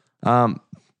much.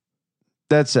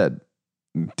 That said,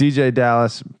 DJ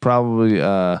Dallas, probably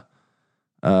a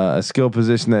skill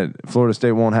position that Florida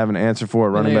State won't have an answer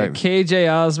for. Running back KJ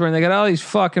Osborne. They got all these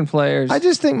fucking players. I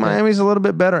just think Miami's a little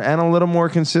bit better and a little more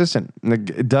consistent.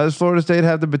 Does Florida State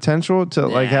have the potential to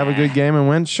have a good game and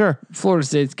win? Sure. Florida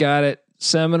State's got it.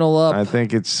 Seminole up. I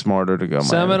think it's smarter to go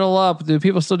Seminole up. Do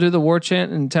people still do the war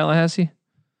chant in Tallahassee?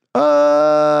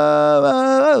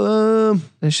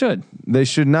 They should. They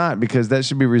should not, because that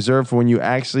should be reserved for when you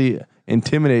actually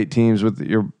intimidate teams with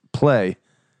your play.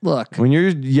 Look, when you're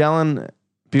yelling,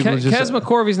 people Kez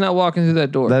McCorvey's not walking through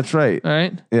that door. That's right. All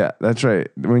right. Yeah, that's right.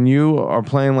 When you are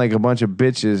playing like a bunch of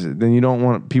bitches, then you don't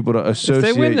want people to associate. If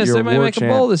they win this, your they might war make a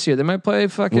chant bowl this year. They might play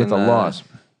fucking with a loss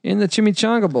in the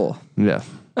Chimichanga Bowl. Yeah.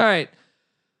 All right,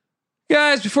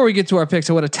 guys. Before we get to our picks,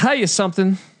 I want to tell you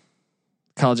something.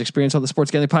 College Experience on the Sports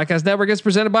Gambling Podcast Network is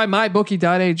presented by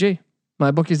MyBookie.ag.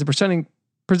 MyBookie is the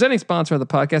presenting sponsor of the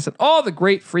podcast and all the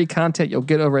great free content you'll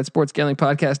get over at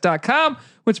sportsgamblingpodcast.com,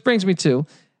 which brings me to,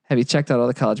 have you checked out all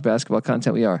the college basketball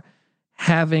content we are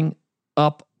having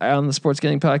up on the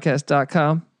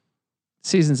sportsgamblingpodcast.com?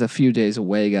 Season's a few days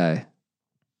away, guy.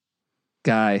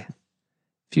 I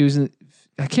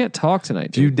can't talk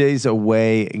tonight, dude. Few days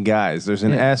away, guys. There's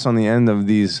an S on the end of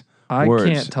these words.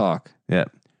 I can't talk. Yeah.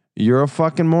 You're a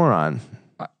fucking moron.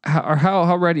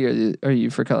 How ready are you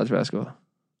for college basketball?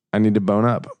 I need to bone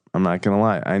up. I'm not gonna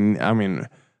lie. I mean,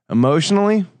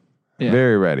 emotionally,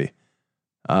 very ready.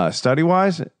 Study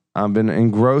wise, I've been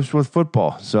engrossed with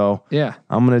football. So yeah,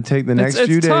 I'm gonna take the next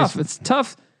few days. It's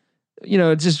tough. You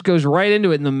know, it just goes right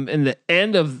into it in the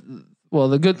end of. Well,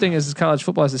 the good thing is college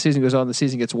football, as the season goes on, the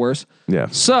season gets worse. Yeah.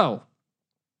 So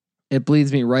it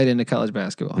bleeds me right into college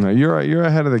basketball. No, you're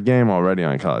ahead of the game already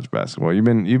on college basketball. You've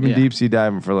been deep sea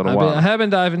diving for a little while. I have been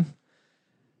diving.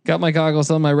 Got my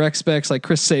goggles on, my rec specs like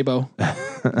Chris Sabo.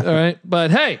 All right. But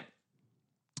hey,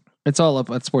 it's all up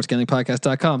at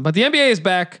sportsgamblingpodcast.com. But the NBA is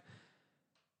back.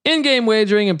 In-game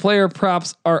wagering and player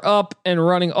props are up and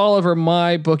running all over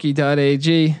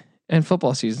mybookie.ag. And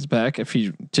football season's back. If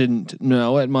you didn't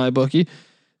know, at MyBookie,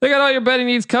 they got all your betting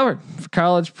needs covered for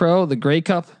college, pro, the Grey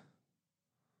Cup.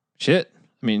 Shit.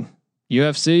 I mean,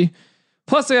 UFC.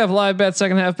 Plus, they have live bets,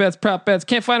 second half bets, prop bets.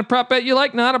 Can't find a prop bet you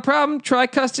like? Not a problem. Try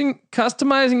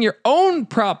customizing your own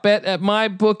prop bet at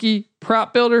MyBookie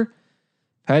Prop Builder.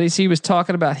 Patty C was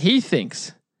talking about he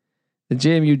thinks the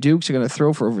JMU Dukes are going to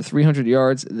throw for over 300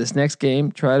 yards this next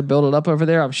game. Try to build it up over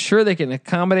there. I'm sure they can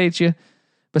accommodate you.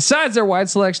 Besides their wide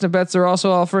selection of bets, they're also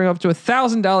offering up to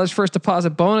 $1,000 first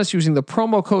deposit bonus using the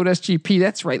promo code SGP.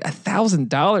 That's right,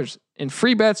 $1,000 in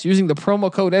free bets using the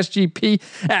promo code SGP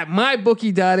at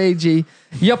mybookie.ag.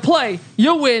 You play,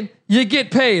 you win, you get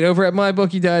paid over at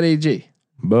mybookie.ag.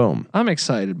 Boom. I'm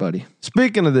excited, buddy.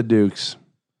 Speaking of the Dukes,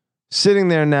 sitting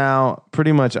there now,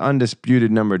 pretty much undisputed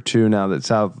number 2 now that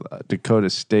South Dakota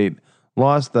State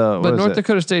lost the. But North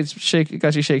Dakota State's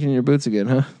got you shaking in your boots again,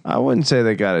 huh? I wouldn't say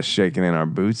they got us shaking in our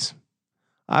boots.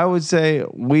 I would say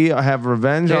we have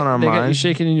revenge on our mind. They got you minds.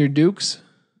 shaking in your Dukes.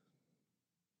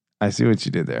 I see what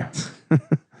you did there.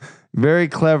 Very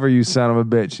clever, you son of a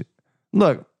bitch.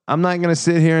 Look, I'm not going to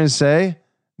sit here and say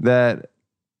that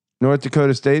North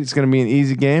Dakota State. It's going to be an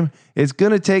easy game. It's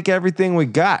going to take everything we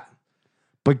got.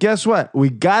 But guess what? We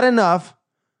got enough.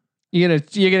 We're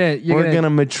gonna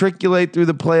matriculate through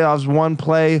the playoffs, one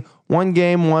play, one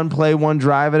game, one play, one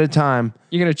drive at a time.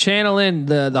 You're gonna channel in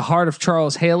the heart of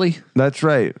Charles Haley. That's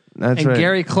right. That's right.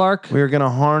 Gary Clark. We're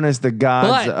gonna harness the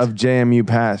gods of JMU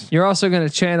past. You're also gonna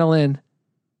channel in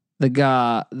the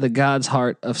god's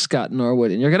heart of Scott Norwood,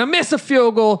 and you're gonna miss a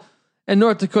field goal. And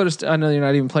North Dakota State. I know you're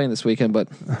not even playing this weekend, but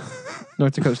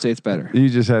North Dakota State's better. You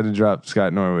just had to drop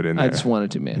Scott Norwood in there. I just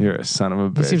wanted to, man. You're a son of a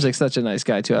bitch. He seems like such a nice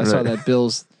guy too. I saw that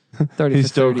Bills 30. He's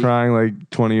still crying like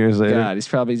 20 years later. God, he's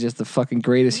probably just the fucking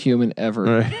greatest human ever.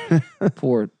 Right.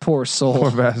 Poor soul.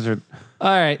 Poor bastard. All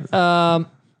right,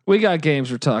 we got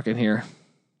games we're talking here.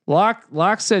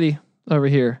 Lock City over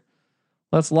here.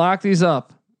 Let's lock these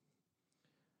up.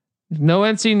 No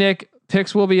NC Nick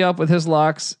picks will be up with his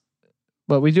locks.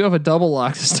 But we do have a double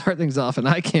lock to start things off, and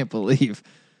I can't believe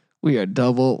we are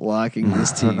double locking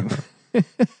this team.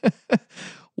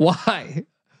 Why?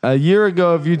 A year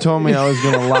ago, if you told me I was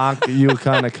going to lock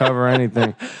UConn to cover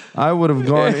anything, I would have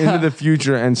gone into the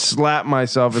future and slapped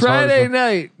myself. Friday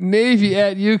night, Navy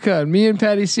at UConn. Me and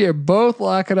Patty C are both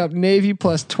locking up Navy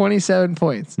plus 27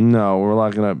 points. No, we're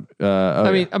locking up.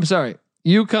 I'm sorry.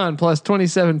 UConn plus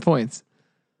 27 points.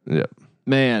 Yep.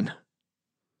 Man.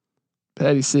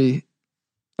 Patty C.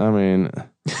 I mean,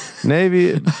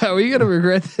 Navy. Are we gonna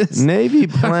regret this? Navy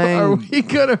playing. Are we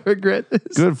gonna regret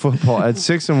this? Good football at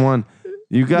 6-1.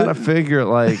 You gotta figure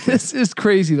like this is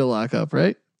crazy to lock up,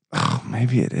 right? Oh,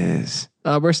 maybe it is.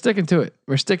 We're sticking to it.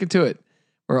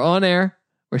 We're on air.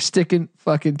 We're sticking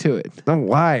fucking to it. No,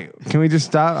 why? Can we just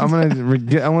stop?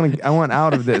 I want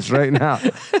out of this right now.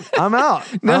 I'm out.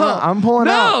 No, I'm pulling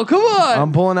out. No, come on.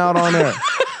 I'm pulling out on air.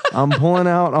 I'm pulling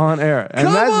out on air. And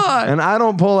come on. And I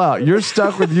don't pull out. You're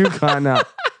stuck with UConn now.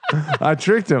 I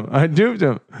tricked him. I duped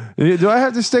him. Do I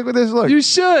have to stick with this? Look. You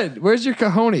should. Where's your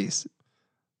cojones?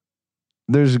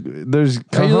 There's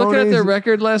cojones. Are you looking at their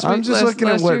record last week? I'm just looking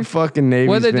at what fucking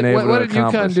Navy's been able to accomplish.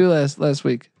 What did UConn do last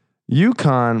week?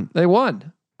 UConn. They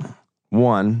won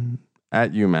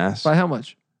at UMass. By how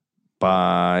much?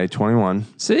 By 21.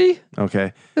 See?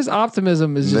 Okay. This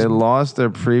optimism is just... They lost their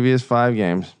previous 5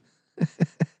 games.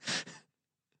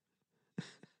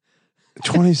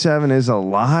 27 is a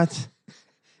lot.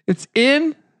 It's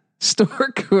in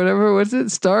Stark, whatever. What's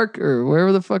it? Stark or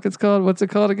wherever the fuck it's called. What's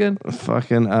it called again?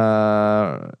 Fucking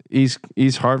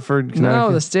East Hartford, Connecticut.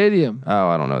 No, the stadium. Oh,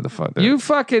 I don't know what the fuck. You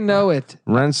fucking know it.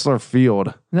 Rensselaer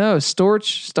Field. No,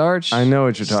 Starch. I know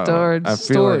what you're talking about. I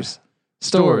feel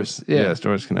Stores. Yeah,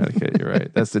 Stores, Connecticut. You're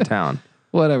right. That's the town.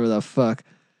 Whatever the fuck.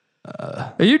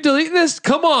 Are you deleting this?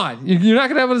 Come on. You're not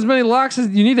gonna have as many locks as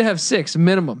you need to have 6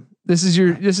 minimum. This is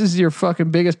your fucking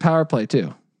biggest power play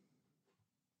too.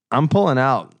 I'm pulling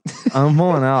out.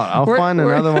 I'll find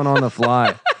another one on the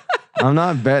fly. I'm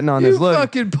not betting on this. Look,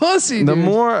 fucking pussy. The dude.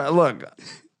 more look,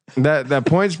 that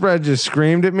point spread just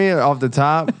screamed at me off the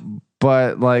top.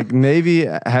 But like Navy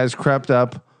has crept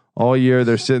up all year.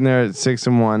 They're sitting there at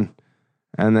 6-1.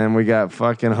 And then we got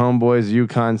fucking homeboys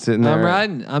UConn sitting there. I'm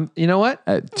riding. You know what?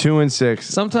 At 2-6.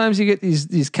 Sometimes you get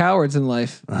these cowards in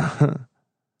life.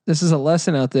 This is a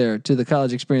lesson out there to the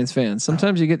college experience fans.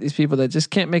 Sometimes you get these people that just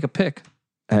can't make a pick.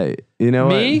 Hey, you know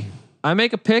what? I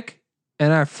make a pick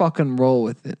and I fucking roll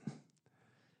with it.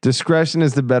 Discretion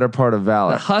is the better part of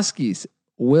valor. The Huskies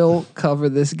will cover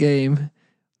this game.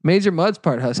 Major Mud's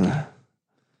part Husky.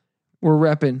 We're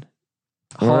repping.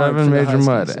 We're having Major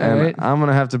Mud, and right? I'm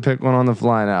gonna have to pick one on the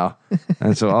fly now,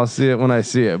 and so I'll see it when I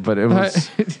see it. But it was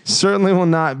certainly will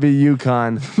not be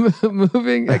UConn.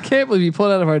 Moving. I can't believe you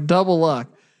pulled out of our double lock.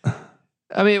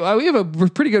 I mean, we have a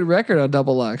pretty good record on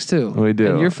double locks too. We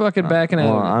do. And you're fucking backing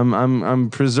out. Well, I'm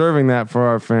preserving that for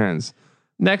our fans.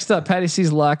 Next up, Patty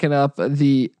C's locking up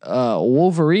the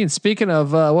Wolverine. Speaking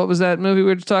of what was that movie we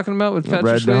were talking about with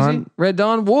Patrick Swayze? Red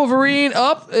Dawn. Wolverine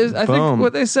up is I think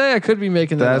what they say. I could be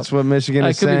making that. That's what Michigan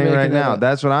is saying right now.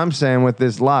 That's what I'm saying with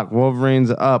this lock.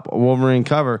 Wolverine's up. Wolverine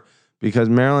cover because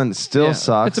Maryland still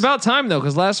sucks. It's about time though,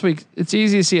 because last week it's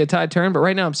easy to see a tide turn, but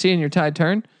right now I'm seeing your tide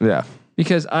turn. Yeah.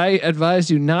 Because I advised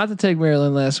you not to take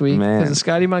Maryland last week because of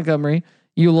Scotty Montgomery.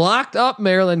 You locked up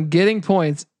Maryland getting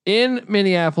points in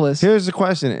Minneapolis. Here's the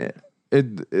question.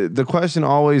 The question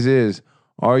always is,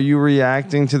 are you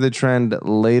reacting to the trend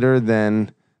later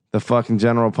than the fucking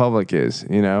general public is?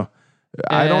 You know,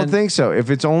 I don't think so. If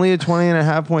it's only a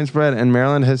 20.5 point spread and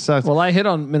Maryland has sucked. Well, I hit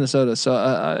on Minnesota, so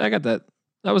I got that.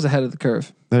 That was ahead of the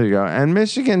curve. There you go. And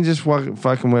Michigan just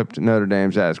fucking whipped Notre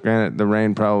Dame's ass. Granted, the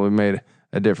rain probably made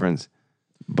a difference.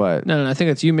 But no, I think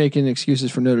that's you making excuses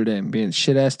for Notre Dame being a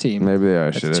shit ass team. Maybe they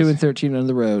are shit. 2-13 on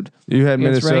the road. You had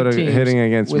Minnesota hitting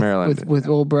against Maryland with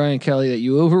old Brian Kelly that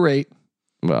you overrate.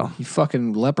 Well, you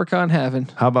fucking leprechaun having.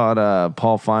 How about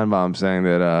Paul Feinbaum saying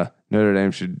that Notre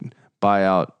Dame should buy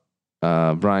out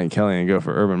Brian Kelly and go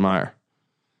for Urban Meyer?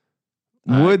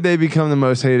 Would they become the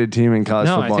most hated team in college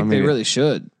football? No, I think they really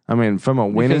should. I mean, from a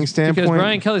winning standpoint, because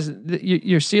Brian Kelly's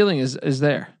your ceiling is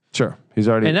there. Sure, he's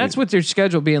already, and that's with your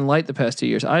schedule being light the past 2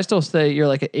 years. I still say you're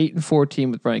like an 8-4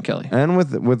 team with Brian Kelly, and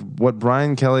with what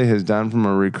Brian Kelly has done from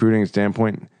a recruiting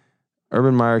standpoint,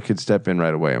 Urban Meyer could step in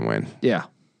right away and win. Yeah,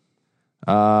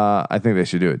 I think they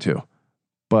should do it too,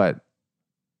 but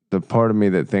the part of me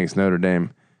that thinks Notre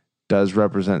Dame does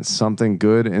represent something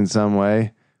good in some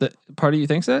way. The part of you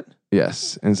thinks that?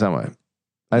 Yes, in some way.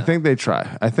 I think they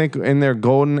try. I think in their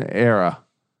golden era.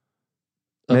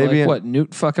 Of maybe like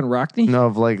Newt fucking Rockne? No,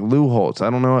 of like Lou Holtz. I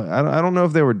don't know. I don't know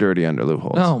if they were dirty under Lou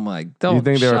Holtz. Oh my! Don't you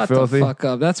think they were filthy? The fuck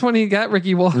up. That's when he got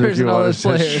Ricky Waters and all those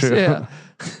players. Yeah,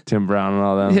 Tim Brown and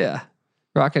all them. Yeah,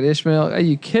 Rocket Ishmael. Are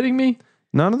you kidding me?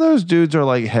 None of those dudes are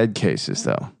like head cases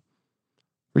though.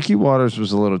 Ricky Waters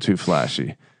was a little too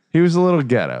flashy. He was a little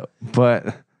ghetto,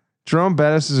 but Jerome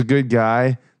Bettis is a good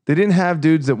guy. They didn't have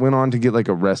dudes that went on to get like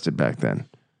arrested back then.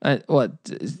 What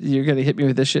you're gonna hit me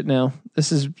with this shit now?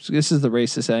 This is the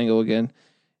racist angle again.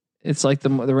 It's like the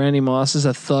Randy Moss is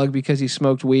a thug because he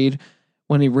smoked weed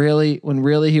when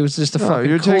really he was just a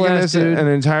fucking. You're cool taking this dude. an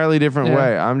entirely different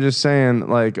way. I'm just saying,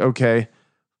 like, okay,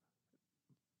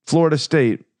 Florida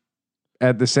State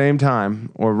at the same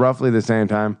time or roughly the same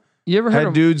time, you ever heard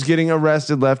had dudes getting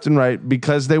arrested left and right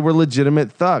because they were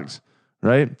legitimate thugs.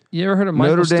 Right? You ever heard of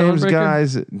Michael Notre Dame's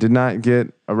guys did not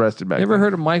get arrested back then. You ever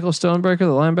heard of Michael Stonebreaker, the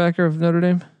linebacker of Notre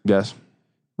Dame? Yes.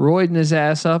 Roiding his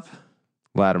ass up.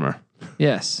 Latimer.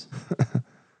 Yes.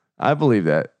 I believe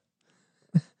that.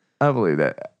 I believe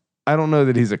that. I don't know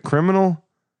that he's a criminal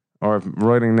or if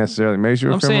roiding necessarily makes you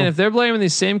a criminal. I'm saying if they're blaming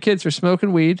these same kids for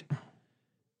smoking weed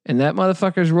and that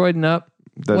motherfucker's roiding up,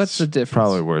 what's the difference?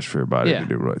 Probably worse for your body to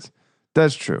do roids.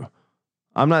 That's true.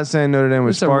 I'm not saying Notre Dame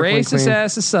was sparkling clean. It's a racist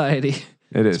ass society.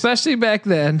 It is. Especially back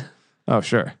then. Oh,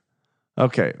 sure.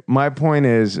 Okay. My point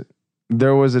is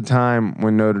there was a time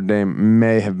when Notre Dame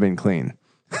may have been clean.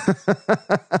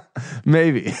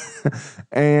 Maybe.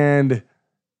 And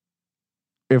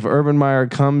if Urban Meyer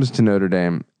comes to Notre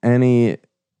Dame, any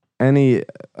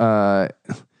what's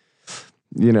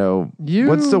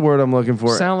the word I'm looking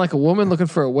for? Sound like a woman looking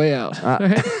for a way out.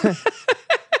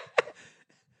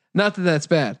 Not that that's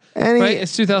bad. Right?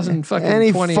 It's 2020.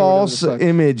 Any false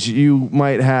image you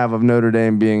might have of Notre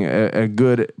Dame being a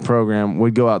good program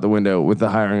would go out the window with the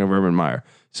hiring of Urban Meyer.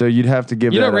 So you'd have to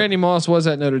give. Randy Moss was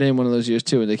at Notre Dame one of those years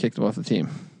too, and they kicked him off the team.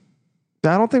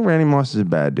 I don't think Randy Moss is a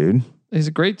bad dude. He's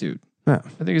a great dude. Yeah. I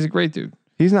think he's a great dude.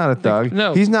 He's not a thug.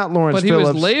 No, he's not Lawrence Phillips.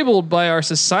 But he was labeled by our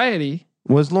society.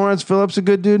 Was Lawrence Phillips a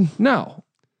good dude? No.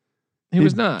 He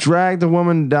was not. Dragged a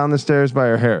woman down the stairs by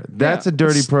her hair. That's a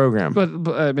dirty program. But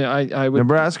I mean, I would.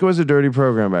 Nebraska was a dirty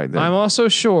program back then. I'm also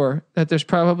sure that there's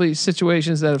probably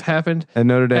situations that have happened at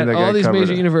Notre Dame at all these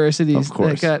major universities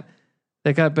that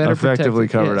got better effectively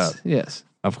protected. Covered up. Yes,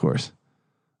 of course.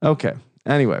 Okay.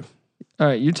 Anyway. All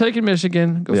right, you're taking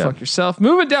Michigan. Go fuck yourself.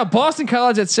 Moving down, Boston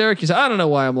College at Syracuse. I don't know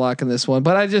why I'm locking this one,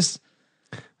 but I think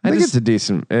it's a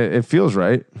decent. It feels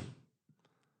right.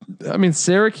 I mean,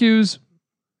 Syracuse.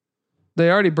 They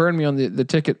already burned me on the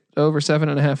ticket over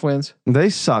 7.5 wins. They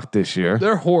suck this year.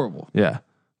 They're horrible. Yeah.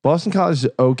 Boston College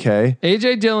is okay.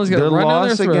 AJ Dillon's got a run down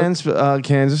their throat. Against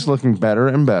Kansas looking better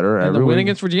and better. And the win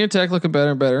against Virginia Tech looking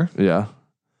better and better. Yeah.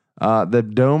 The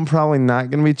Dome probably not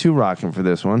going to be too rocking for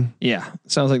this one. Yeah.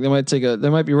 Sounds like they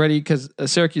might be ready because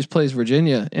Syracuse plays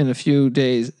Virginia in a few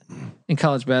days in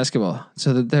college basketball.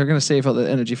 So they're going to save all the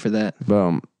energy for that.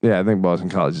 Boom. Yeah, I think Boston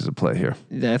College is a play here.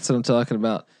 That's what I'm talking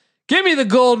about. Give me the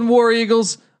Golden War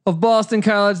Eagles of Boston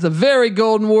College, the very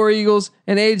Golden War Eagles,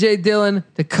 and AJ Dillon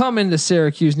to come into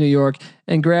Syracuse, New York,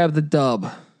 and grab the dub.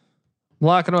 I'm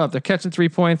locking them up. They're catching 3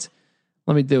 points.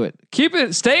 Let me do it. Keep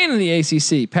it staying in the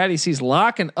ACC. Patty C's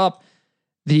locking up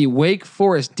the Wake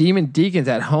Forest Demon Deacons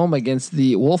at home against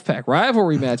the Wolfpack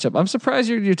rivalry matchup. I'm surprised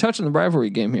you're touching the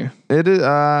rivalry game here. It is.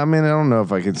 I mean, I don't know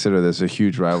if I consider this a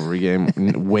huge rivalry game.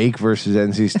 Wake versus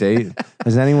NC State.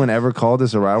 Has anyone ever called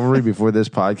this a rivalry before this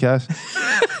podcast?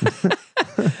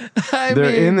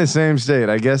 They're in the same state.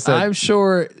 I guess that I'm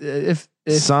sure if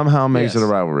somehow makes it a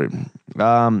rivalry.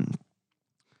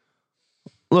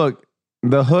 Look,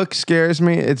 the hook scares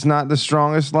me. It's not the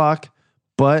strongest lock,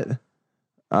 but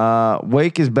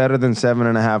Wake is better than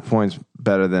 7.5 points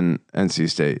better than NC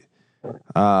State.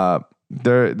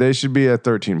 They should be a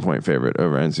 13-point favorite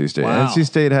over NC State. Wow. NC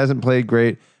State hasn't played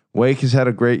great. Wake has had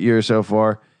a great year so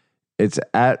far. It's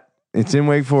in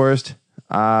Wake Forest.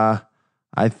 I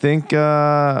think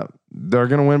they're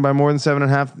going to win by more than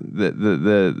 7.5.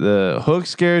 The hook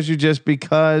scares you just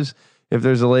because if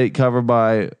there's a late cover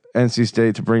by NC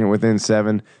State to bring it within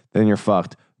 7, then you're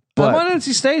fucked. But I want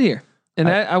NC State here. And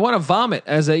I want to vomit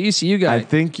as a ECU guy. I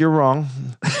think you're wrong.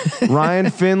 Ryan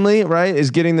Finley, right,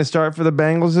 is getting the start for the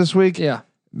Bengals this week. Yeah.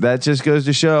 That just goes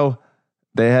to show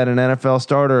they had an NFL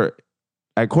starter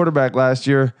at quarterback last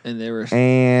year,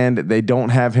 and they don't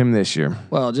have him this year.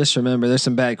 Well, just remember, there's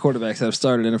some bad quarterbacks that have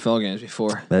started NFL games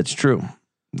before. That's true.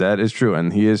 That is true,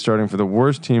 and he is starting for the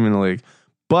worst team in the league.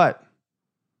 But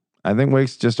I think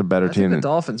Wake's just a better team. The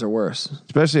Dolphins are worse,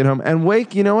 especially at home. And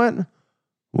Wake, you know what?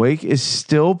 Wake is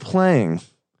still playing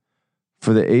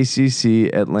for the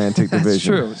ACC Atlantic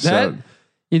Division. True. That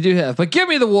you do have. But give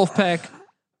me the Wolfpack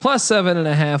plus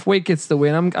 7.5. Wake gets the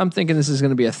win. I'm thinking this is going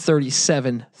to be a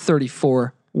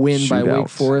 37-34 win by Wake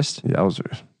Forest.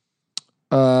 Yowzers.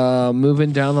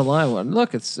 Moving down the line.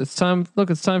 Look, it's time. Look,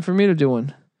 it's time for me to do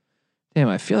one. Damn,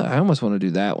 I feel like I almost want to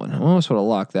do that one. I almost want to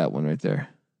lock that one right there.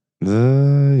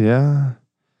 Yeah.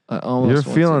 You're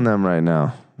feeling them right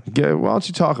now. Why don't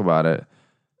you talk about it?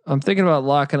 I'm thinking about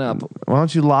locking up. Why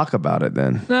don't you lock about it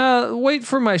then? Wait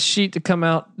for my sheet to come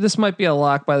out. This might be a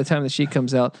lock by the time the sheet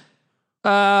comes out.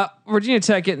 Virginia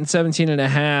Tech getting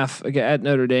 17.5 at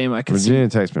Notre Dame. Virginia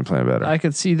Tech's been playing better. I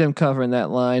could see them covering that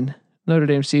line. Notre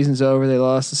Dame season's over. They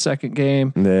lost the second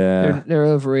game. Yeah, they're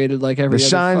overrated like every. The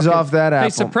shine's off that apple. Hey,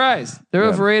 surprise! They're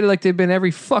overrated like they've been every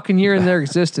fucking year in their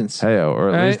existence. Hey, or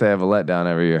at least they have a letdown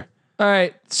every year. All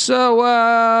right, so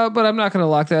but I'm not going to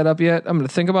lock that up yet. I'm going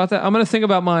to think about that. I'm going to think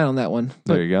about mine on that one.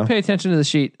 There you go. Pay attention to the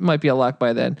sheet. It might be a lock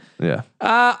by then. Yeah.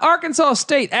 Arkansas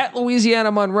State at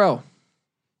Louisiana Monroe.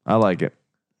 I like it.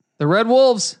 The Red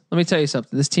Wolves. Let me tell you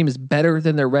something. This team is better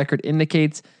than their record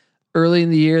indicates. Early in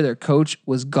the year, their coach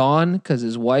was gone because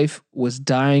his wife was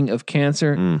dying of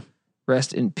cancer.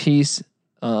 Rest in peace.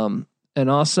 And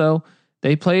also,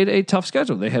 they played a tough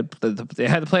schedule. They had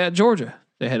to play at Georgia.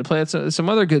 They had to play at some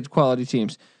other good quality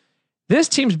teams. This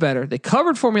team's better. They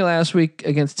covered for me last week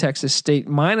against Texas State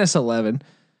 -11,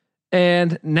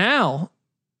 and now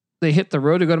they hit the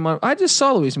road to go to Monroe. I just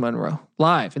saw Louis Monroe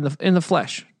live in the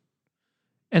flesh,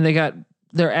 and they got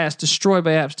their ass destroyed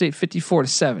by App State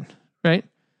 54-7, right?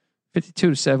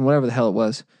 52-7, whatever the hell it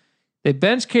was. They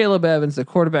benched Caleb Evans, the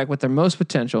quarterback with their most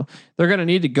potential. They're going to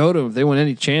need to go to him if they want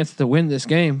any chance to win this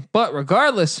game. But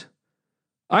regardless,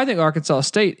 I think Arkansas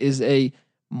State is a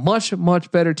much,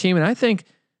 much better team. And I think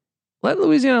let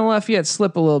Louisiana Lafayette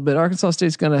slip a little bit. Arkansas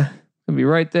State's going to be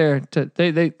right there.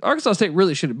 Arkansas State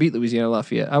really should have beat Louisiana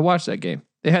Lafayette. I watched that game.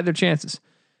 They had their chances.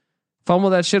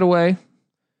 Fumble that shit away.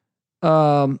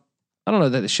 I don't know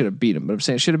that they should have beat them, but I'm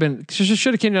saying should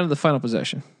have came down to the final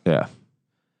possession. Yeah.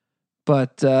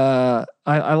 But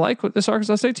I like what this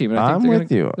Arkansas State team. And I think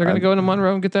they're going to go into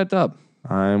Monroe and get that dub.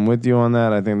 I'm with you on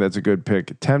that. I think that's a good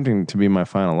pick. Tempting to be my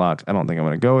final lock. I don't think I'm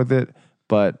going to go with it,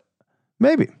 but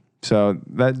maybe. So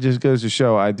that just goes to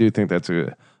show I do think that's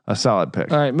a solid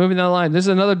pick. All right, moving down the line. This is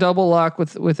another double lock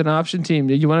with an option team.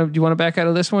 Do you want to back out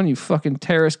of this one? You fucking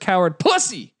terrorist, coward,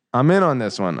 pussy. I'm in on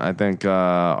this one. I think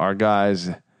our guys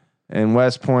in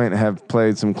West Point have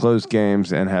played some close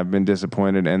games and have been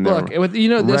disappointed. And look,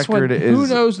 this one. Who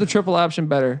knows the triple option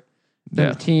better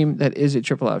than a team that is a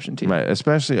triple option team? Right,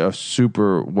 especially a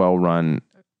super well run,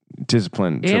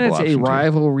 disciplined. And triple it's a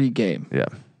rivalry game. Yeah.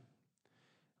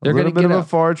 They're going to get a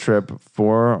far trip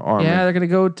for Army. Yeah, they're going to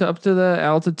go up to the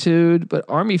altitude, but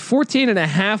Army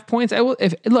 14.5 points.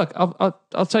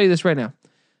 I'll tell you this right now.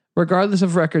 Regardless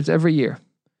of records every year,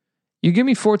 you give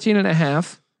me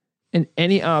 14.5 in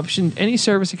any option, any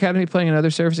service academy playing another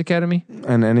service academy.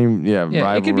 And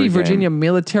rivalry it could be Virginia game.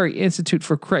 Military Institute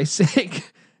for Christ's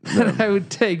sake. And I would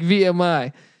take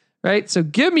VMI, right? So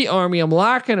give me Army. I'm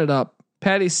locking it up.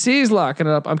 Patty C's locking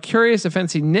it up. I'm curious if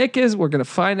NC Nick is. We're going to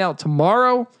find out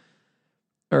tomorrow.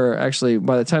 Or actually,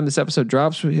 by the time this episode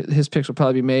drops, his picks will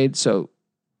probably be made. So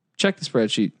check the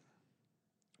spreadsheet.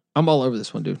 I'm all over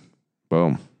this one, dude.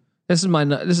 Boom. This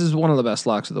is one of the best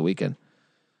locks of the weekend.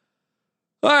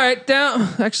 All right, down.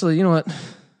 Actually, you know what?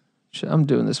 I'm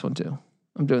doing this one too.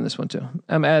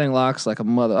 I'm adding locks like a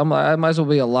mother. I might as well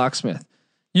be a locksmith.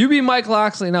 You be Mike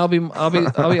Loxley, and I'll be a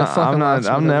fucking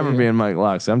locksmith. I'm never being Mike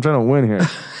Loxley. I'm trying to win here.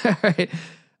 All right.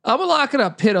 I'm going to lock it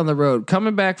up. Pitt on the road.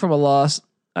 Coming back from a loss.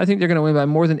 I think they're going to win by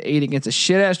more than 8 against a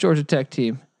shit-ass Georgia Tech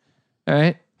team. All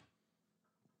right.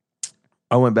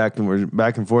 I went back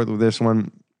and forth with this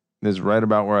one. This is right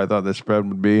about where I thought the spread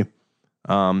would be.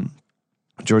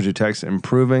 Georgia Tech's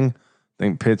improving.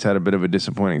 think Pitt's had a bit of a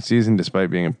disappointing season despite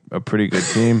being a pretty good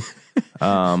team.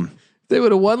 They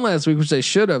would have won last week, which they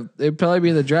should have. They'd probably be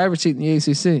in the driver's seat in the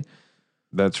ACC.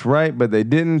 That's right, but they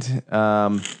didn't.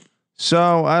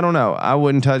 So I don't know. I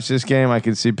wouldn't touch this game. I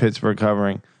could see Pittsburgh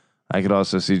covering. I could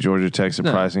also see Georgia Tech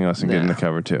surprising us and getting the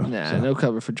cover too. No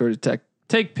cover for Georgia Tech.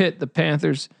 Take Pitt, the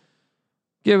Panthers.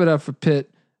 Give it up for Pitt.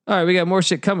 All right, we got more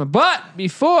shit coming. But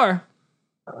before,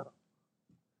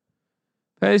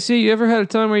 I see you ever had a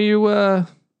time where you,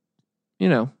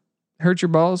 hurt your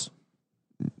balls?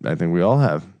 I think we all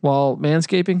have. While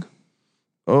manscaping?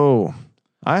 Oh,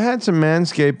 I had some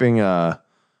manscaping.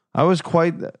 I was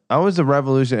the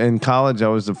revolution in college. I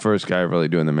was the first guy really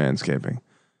doing the manscaping.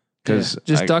 Because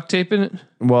just duct taping it.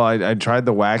 Well, I tried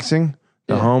the waxing,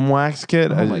 the home wax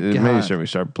kit. It made sure we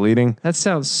start bleeding. That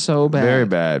sounds so bad. Very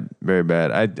bad. Very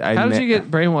bad. How did you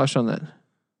get brainwashed on that?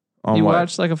 You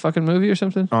watched like a fucking movie or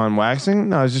something? On waxing?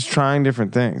 No, I was just trying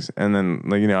different things, and then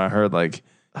I heard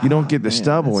you don't get the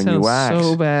stubble when you wax.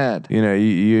 So bad.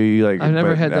 You like. I've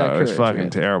never had that. It was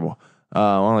fucking terrible.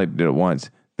 I only did it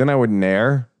once. Then I would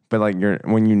nair, but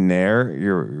when you nair,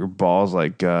 your balls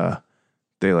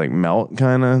they melt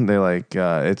kind of. They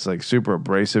it's super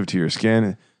abrasive to your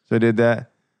skin. So I did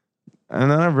that,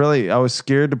 and then I was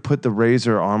scared to put the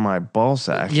razor on my ball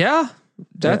sack. Yeah,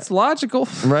 that's logical,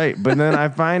 right? But then I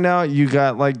find out you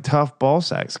got tough ball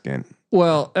sack skin.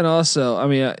 Well, and also, I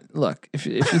mean, look, if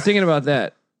you're thinking about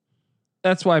that,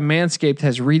 that's why Manscaped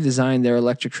has redesigned their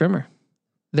electric trimmer.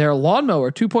 Their lawnmower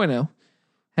 2.0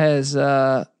 has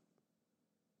a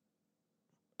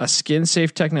skin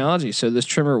safe technology, so this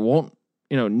trimmer won't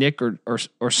nick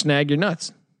or snag your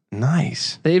nuts.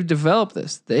 Nice. They've developed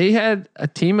this. They had a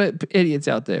team of idiots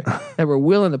out there that were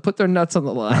willing to put their nuts on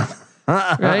the line,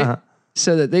 right?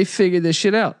 So that they figured this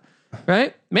shit out,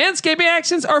 right? Manscaping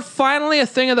actions are finally a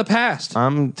thing of the past.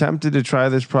 I'm tempted to try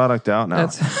this product out now.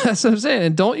 That's what I'm saying.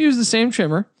 And don't use the same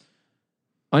trimmer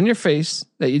on your face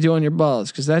that you do on your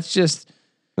balls, because that's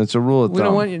a rule of thumb. We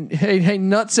don't want you. Hey,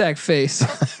 nutsack face.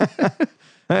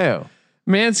 Hey.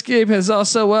 Manscaped has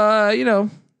also,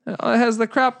 has the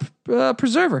crop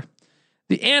preserver,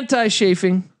 the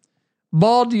anti-chafing,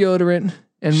 ball deodorant,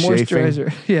 and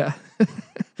moisturizer. Yeah.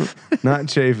 Not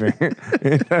chafing.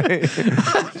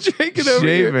 I'm drinking over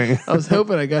here. I was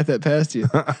hoping I got that past you.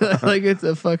 Like it's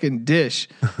a fucking dish,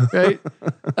 right?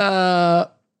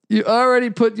 You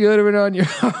already put deodorant on your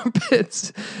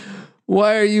armpits.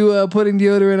 Why are you putting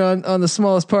deodorant on the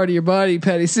smallest part of your body,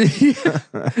 Patty C? It's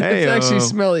actually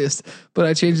smelliest, but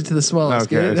I changed it to the smallest.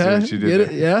 Okay, get it? I see what you did get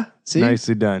there. it? Yeah. See,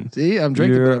 nicely done. See, I'm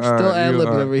drinking, but I'm still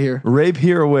ad-libbing over here. Rape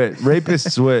here wit,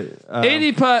 rapists wit.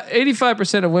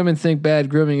 85% of women think bad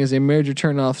grooming is a major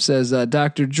turnoff, says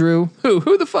Dr. Drew.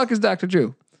 Who the fuck is Dr.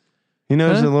 Drew? He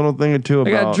knows a little thing or two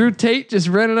about. I got Drew Tate just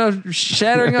running off,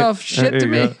 shattering off shit to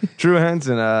me. Drew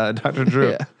Henson, Dr. Drew.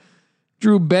 Yeah.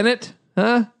 Drew Bennett,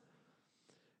 huh?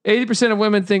 80% of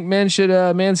women think men should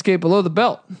manscape below the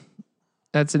belt.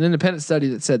 That's an independent study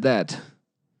that said that.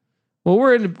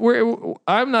 Well,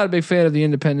 I'm not a big fan of the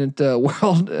independent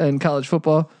world in college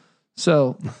football,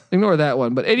 so ignore that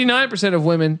one. But 89% of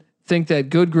women think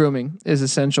that good grooming is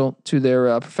essential to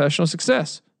their professional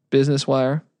success. Business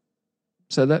Wire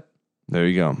said that. There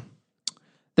you go.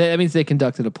 That means they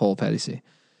conducted a poll, Patty C.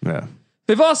 Yeah.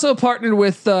 They've also partnered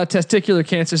with Testicular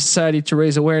Cancer Society to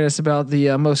raise awareness about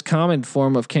the most common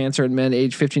form of cancer in men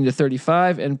aged 15 to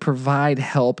 35 and provide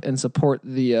help and support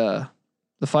the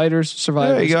fighters,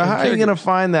 survivors. There you go. How are you going to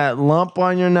find that lump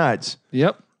on your nuts?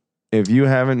 Yep. If you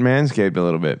haven't manscaped a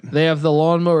little bit. They have the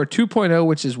Lawnmower 2.0,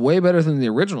 which is way better than the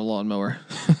original lawnmower.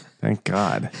 Thank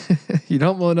God. You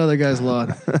don't mow another guy's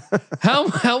lawn.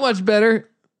 How much better?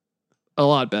 A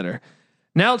lot better.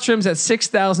 Now it trims at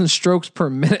 6,000 strokes per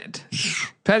minute.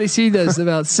 Patty C does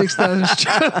about 6,000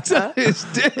 strokes on his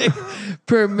dick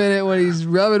per minute when he's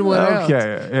rubbing one out.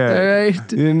 Okay, yeah. All right.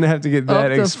 You didn't have to get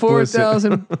that explicit. Up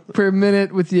to 4,000 per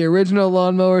minute with the original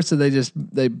lawnmower. So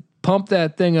they pump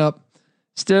that thing up,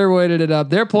 steroided it up.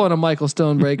 They're pulling a Michael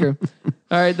Stonebreaker.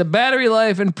 All right. The battery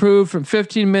life improved from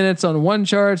 15 minutes on one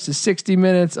charge to 60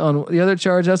 minutes on the other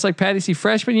charge. That's like Patty C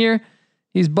freshman year.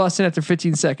 He's busting after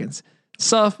 15 seconds.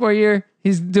 Sophomore year,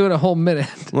 he's doing a whole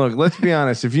minute. Look, let's be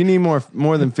honest. If you need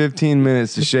more than 15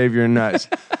 minutes to shave your nuts,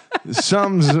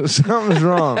 something's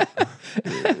wrong.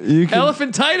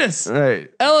 Elephantitis.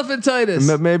 Right. Elephantitis.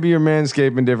 But maybe you're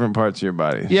manscaping different parts of your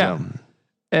body. Yeah. So.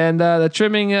 And the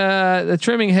trimming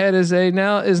head is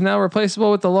now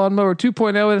replaceable with the Lawnmower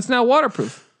 2.0, and it's now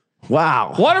waterproof.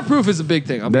 Wow. Waterproof is a big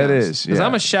thing. That is. Because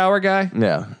I'm a shower guy.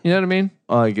 Yeah. You know what I mean?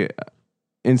 Like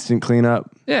instant cleanup.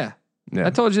 Yeah. I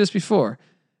told you this before.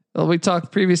 Well, we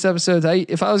talked previous episodes.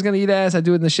 If I was going to eat ass, I'd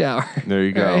do it in the shower. There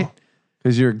you go.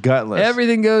 Because you're gutless.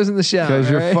 Everything goes in the shower. Because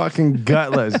you're fucking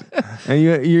gutless, and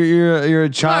you're a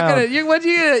child.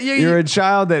 You're a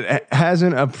child that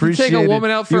hasn't appreciated. You take a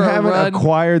woman out for you a haven't run.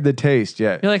 acquired the taste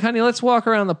yet. You're like, honey, let's walk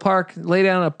around the park, lay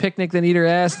down on a picnic, then eat her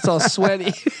ass. It's all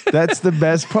sweaty. That's the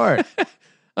best part.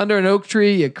 Under an oak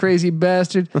tree, you crazy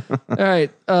bastard. All right.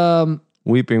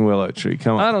 Weeping willow tree.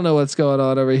 Come on. I don't know what's going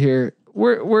on over here.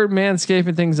 We're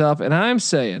manscaping things up, and I'm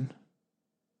saying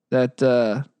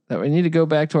that we need to go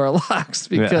back to our locks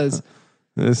because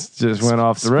this just went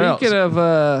off the rails. Speaking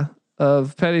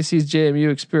of Patty C's JMU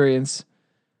experience,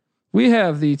 we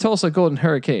have the Tulsa Golden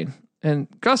Hurricane, and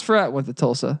Gus Frerotte went to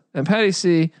Tulsa, and Patty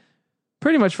C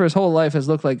pretty much for his whole life has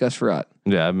looked like Gus Frerotte.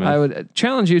 Yeah, I would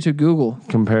challenge you to Google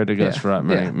compared to Gus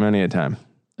Frerotte many a time.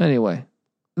 Anyway,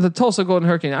 the Tulsa Golden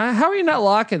Hurricane. How are you not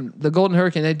locking the Golden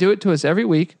Hurricane? They do it to us every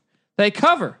week. They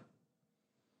cover.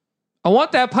 I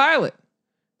want that pilot.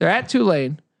 They're at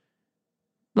Tulane.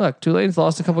 Look, Tulane's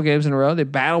lost a couple games in a row. They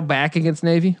battled back against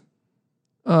Navy.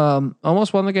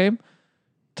 Almost won the game.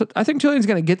 I think Tulane's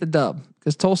going to get the dub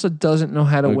because Tulsa doesn't know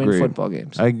how to win football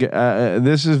games.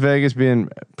 This is Vegas being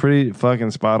pretty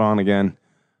fucking spot on again,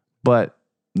 but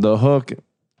the hook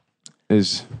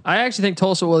is. I actually think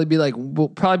Tulsa will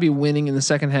probably be winning in the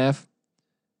second half.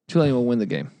 Tulane will win the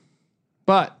game,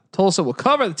 but Tulsa will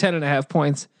cover the 10.5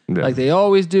 points like they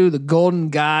always do. The Golden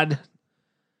God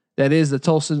that is the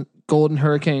Tulsa Golden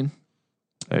Hurricane.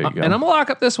 There you go. And I'm gonna lock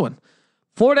up this one.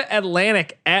 Florida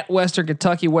Atlantic at Western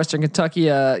Kentucky. Western Kentucky,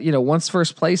 once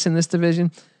first place in this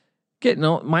division. Getting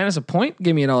minus a point.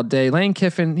 Give me it all day. Lane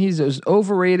Kiffin, he's as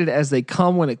overrated as they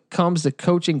come when it comes to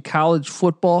coaching college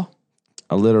football.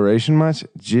 Alliteration much?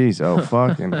 Jeez. Oh,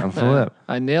 fucking. I'm flip.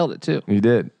 I nailed it too. You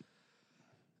did.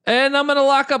 And I'm going to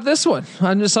lock up this one.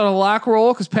 I'm just on a lock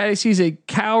roll because Patty C's a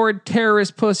coward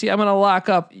terrorist pussy. I'm going to lock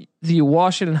up the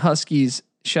Washington Huskies.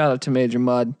 Shout out to Major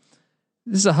Mudd.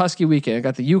 This is a Husky weekend. I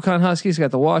got the Yukon Huskies, got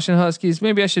the Washington Huskies.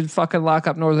 Maybe I should fucking lock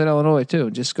up Northern Illinois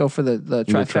too. Just go for the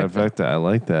trifecta. I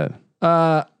like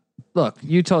that. Look,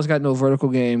 Utah's got no vertical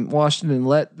game. Washington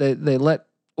they let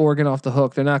Oregon off the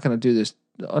hook. They're not going to do this.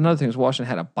 Another thing is Washington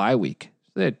had a bye week.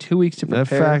 They had 2 weeks to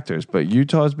prepare. That factors, but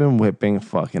Utah's been whipping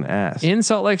fucking ass in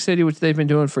Salt Lake City, which they've been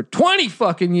doing for 20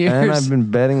 fucking years. And I've been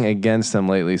betting against them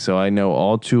lately, so I know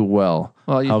all too well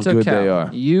how good they are.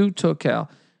 You took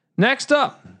Cal. Next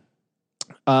up,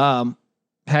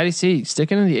 Patty C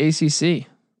sticking in the ACC.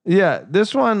 Yeah,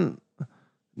 this one.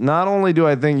 Not only do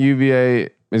I think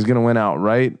UVA is going to win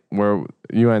outright, where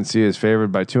UNC is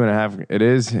favored by 2.5. It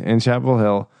is in Chapel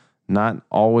Hill. Not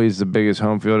always the biggest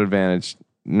home field advantage.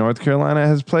 North Carolina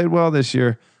has played well this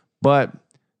year, but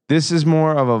this is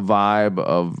more of a vibe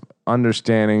of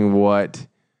understanding what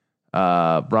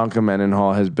Bronco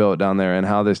Mendenhall has built down there and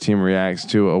how this team reacts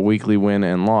to a weekly win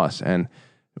and loss. And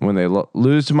when they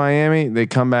lose to Miami, they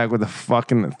come back with a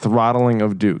fucking throttling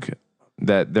of Duke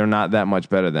that they're not that much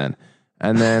better than.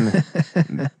 And then,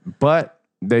 but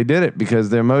they did it because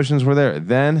their emotions were there.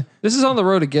 Then this is on the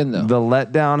road again, though. The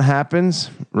letdown happens,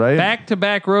 right?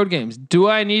 Back-to-back road games. Do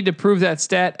I need to prove that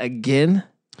stat again?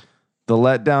 The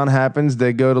letdown happens.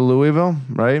 They go to Louisville,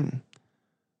 right?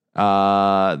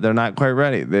 They're not quite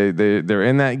ready. They're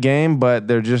in that game, but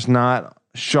they're just not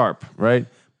sharp, right?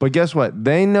 But guess what?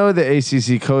 They know the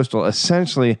ACC Coastal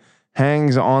essentially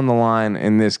hangs on the line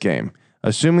in this game.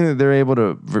 Assuming that they're able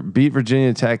to beat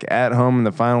Virginia Tech at home in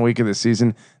the final week of the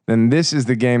season, then this is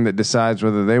the game that decides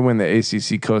whether they win the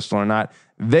ACC Coastal or not.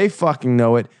 They fucking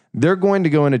know it. They're going to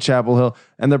go into Chapel Hill,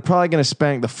 and they're probably going to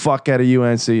spank the fuck out of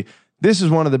UNC. This is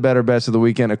one of the better bets of the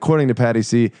weekend, according to Patty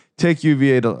C. Take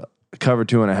UVA to cover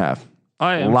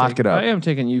 2.5. Lock it up. I am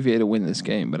taking UVA to win this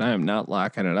game, but I am not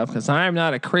locking it up because I am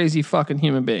not a crazy fucking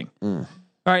human being. All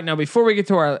right, now before we get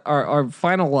to our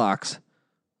final locks,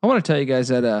 I want to tell you guys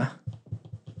that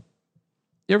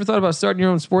you ever thought about starting your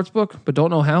own sports book but don't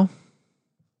know how?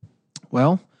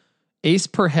 Well, Ace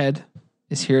Per Head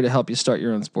is here to help you start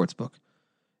your own sports book.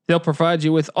 They'll provide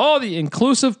you with all the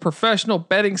inclusive professional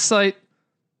betting site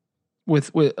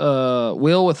with all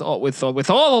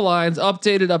the lines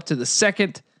updated up to the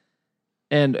second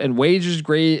and wagers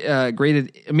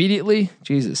graded immediately.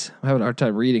 Jesus, I'm having a hard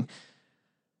time reading.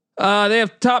 They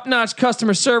have top-notch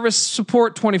customer service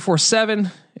support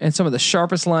 24/7 and some of the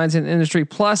sharpest lines in the industry.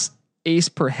 Plus, Ace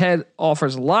Per Head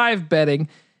offers live betting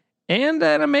and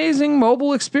an amazing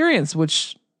mobile experience,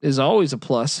 which is always a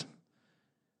plus.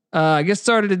 Get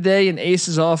started today, and Ace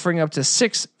is offering up to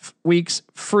 6 weeks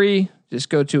free. Just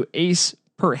go to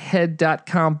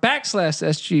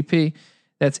aceperhead.com/SGP.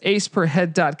 That's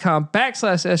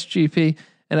aceperhead.com/SGP.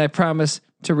 And I promise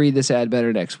to read this ad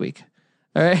better next week.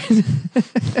 All right.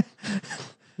 I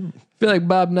feel like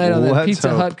Bob Knight on that Pizza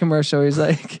Hut commercial. He's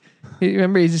like,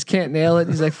 remember, he just can't nail it.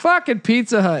 He's like, fucking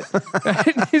Pizza Hut.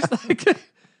 Right? He's like,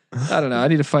 I don't know. I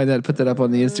need to find that and put that up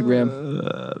on the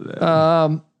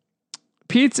Instagram.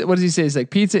 Pizza. What does he say? He's like,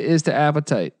 pizza is to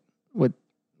appetite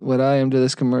what I am to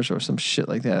this commercial or some shit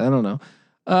like that. I don't know.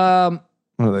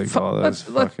 What do they call those?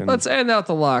 Let's end out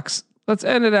the locks. Let's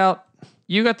end it out.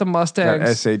 You got the Mustangs.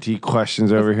 Got SAT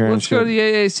questions over here. Let's go to the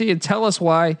AAC and tell us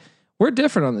why we're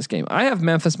different on this game. I have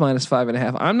Memphis minus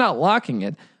 5.5. I'm not locking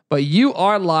it, but you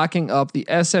are locking up the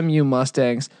SMU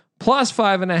Mustangs plus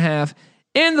 5.5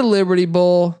 in the Liberty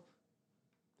Bowl.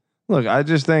 Look, I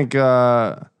just think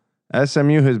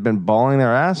SMU has been balling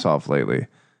their ass off lately.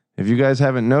 If you guys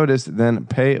haven't noticed, then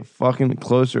pay fucking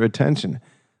closer attention.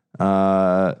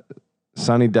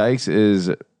 Sonny Dykes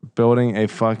is building a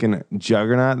fucking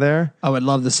juggernaut there. I would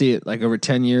love to see it like over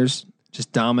 10 years,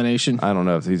 just domination. I don't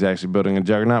know if he's actually building a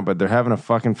juggernaut, but they're having a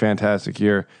fucking fantastic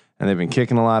year, and they've been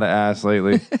kicking a lot of ass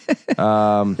lately.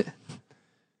 And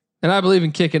I believe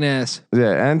in kicking ass.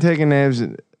 Yeah, and taking names.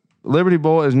 Liberty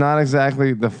Bowl is not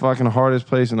exactly the fucking hardest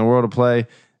place in the world to play.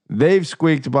 They've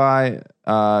squeaked by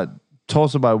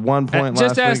Tulsa by 1 point last week.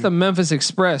 Just ask the Memphis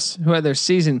Express, who had their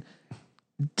season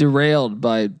derailed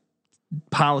by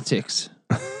politics.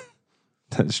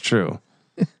 That's true.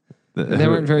 They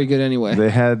weren't very good anyway. They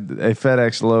had a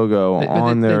FedEx logo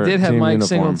on their They did have team Mike uniform.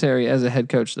 Singletary as a head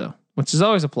coach, though, which is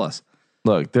always a plus.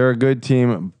 Look, they're a good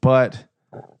team, but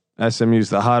SMU's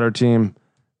the hotter team.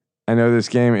 I know this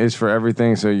game is for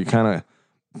everything, so you kind of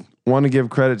want to give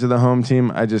credit to the home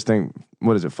team. I just think,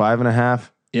 what is it, 5.5?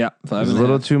 Yeah, 5.5. It's a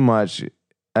little too much.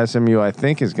 SMU, I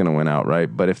think, is going to win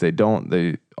outright, but if they don't,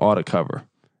 they ought to cover.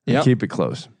 Yep. Keep it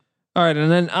close. All right,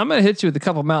 and then I'm going to hit you with a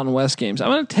couple Mountain West games. I'm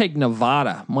going to take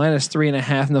Nevada minus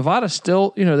 3.5. Nevada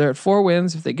still, they're at 4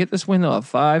 wins. If they get this win, they'll have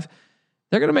 5.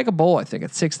 They're going to make a bowl, I think,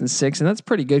 at 6-6, and that's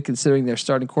pretty good considering their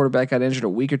starting quarterback got injured a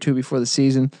week or two before the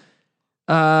season.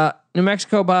 New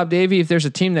Mexico, Bob Davie. If there's a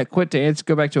team that quit to answer,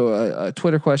 go back to a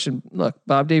Twitter question. Look,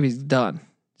 Bob Davie's done.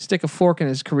 Stick a fork in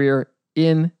his career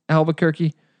in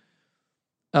Albuquerque.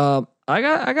 I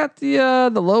got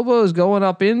the Lobos going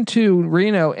up into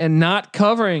Reno and not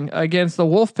covering against the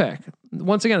Wolfpack.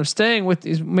 Once again, I'm staying with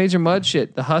these major mud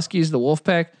shit. The Huskies, the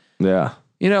Wolfpack. Yeah.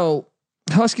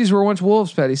 Huskies were once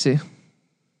Wolves, Patty C.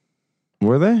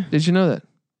 Were they? Did you know that?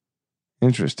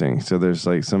 Interesting. So there's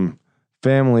like some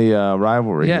family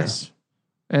rivalry. Yes.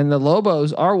 Here. And the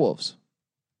Lobos are Wolves.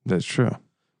 That's true.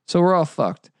 So we're all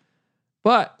fucked.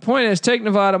 But point is, take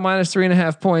Nevada minus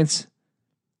 3.5 points.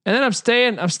 And then I'm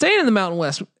staying in the Mountain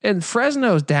West. And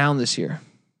Fresno's down this year.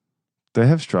 They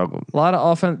have struggled. A lot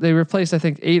of offense. They replaced, I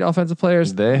think, 8 offensive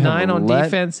players. They have 9 on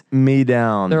defense. Me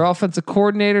down. Their offensive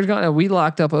coordinator's gone. And we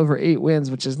locked up over 8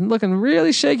 wins, which is looking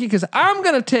really shaky because I'm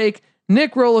going to take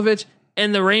Nick Rolovich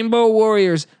and the Rainbow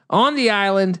Warriors on the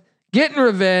island, getting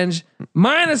revenge,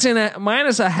 minus a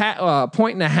 1.5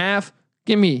 points.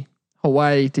 Give me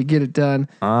Hawaii to get it done.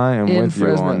 I am with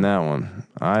Fresno. You on that one.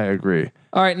 I agree.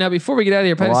 All right, now before we get out of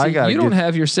here, Patty, you don't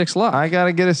have your 6 lock. I got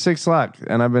to get a 6 lock,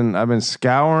 and I've been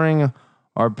scouring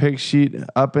our pick sheet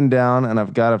up and down, and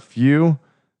I've got a few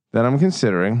that I'm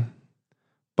considering.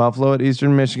 Buffalo at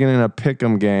Eastern Michigan in a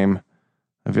pick'em game.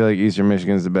 I feel like Eastern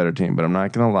Michigan is the better team, but I'm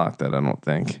not going to lock that. I don't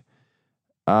think.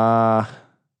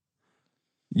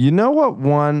 You know what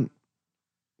one?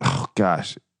 Oh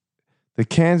gosh, the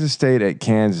Kansas State at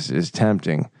Kansas is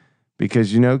tempting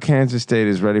because Kansas State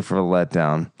is ready for a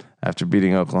letdown after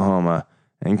beating Oklahoma,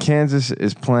 and Kansas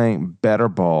is playing better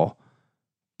ball,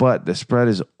 but the spread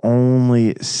is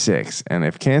only 6. And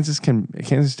if Kansas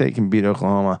State can beat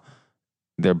Oklahoma,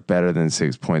 they're better than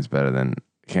 6 points better than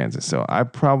Kansas. So I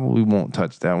probably won't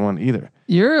touch that one either.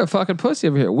 You're a fucking pussy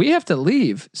over here. We have to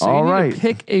leave. So all you right, need to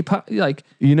pick a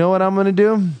You know what I'm gonna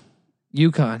do?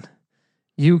 UConn.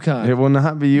 It will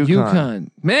not be UConn.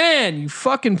 Man, you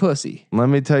fucking pussy. Let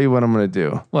me tell you what I'm gonna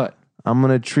do. What? I'm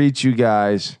gonna treat you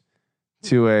guys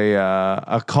to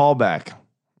a callback,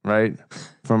 right?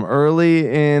 From early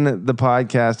in the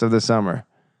podcast of the summer.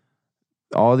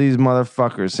 All these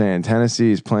motherfuckers saying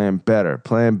Tennessee is playing better,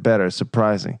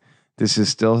 surprising. This is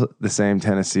still the same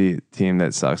Tennessee team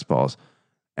that sucks balls.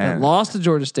 And that lost to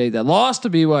Georgia State, that lost to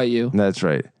BYU. That's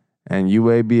right. And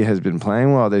UAB has been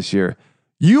playing well this year.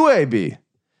 UAB.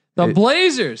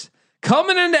 Blazers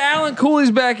coming into Alan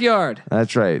Cooley's backyard.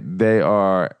 That's right. They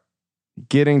are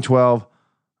getting 12.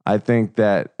 I think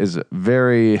that is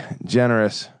very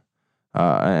generous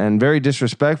and very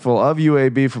disrespectful of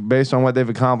UAB based on what they've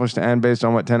accomplished and based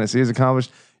on what Tennessee has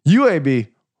accomplished. UAB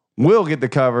will get the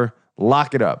cover.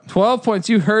 Lock it up. 12 points.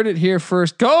 You heard it here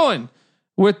first. Going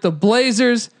with the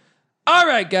Blazers. All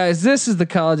right, guys, this is the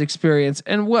college experience.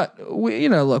 And what we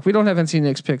look, we don't have NC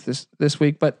Nick's pick this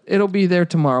week, but it'll be there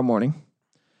tomorrow morning.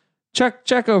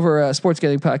 Check over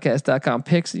sportsgamblingpodcast.com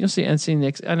picks. You'll see NC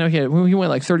Nick's. I know he went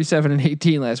like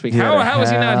 37-18 last week. How was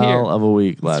he not here? Of a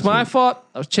week last week. It's my fault.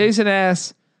 I was chasing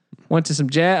ass. Went to some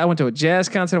jazz. I went to a jazz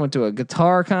concert. I went to a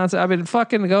guitar concert. I've been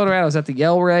fucking going around. I was at the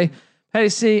Yell Ray. Patty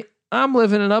C, I'm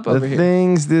living it up over here. The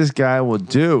things this guy will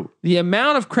do. The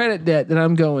amount of credit debt that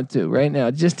I'm going to right now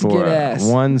just to get ass.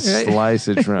 One slice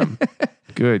of trim.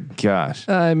 Good gosh.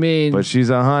 I mean. But she's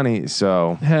a honey,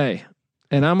 so. Hey,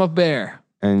 and I'm a bear.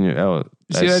 And you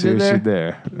see what I did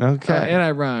there? Okay. And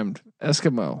I rhymed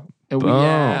Eskimo.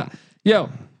 And yo,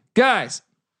 guys,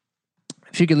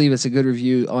 if you could leave us a good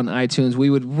review on iTunes,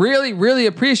 we would really, really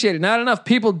appreciate it. Not enough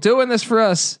people doing this for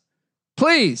us.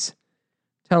 Please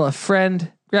tell a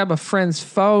friend, grab a friend's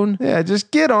phone. Yeah,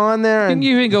 just get on there. And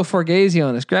you can go Forgazy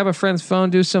on us. Grab a friend's phone,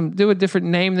 do a different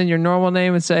name than your normal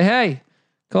name and say, hey,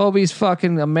 Colby's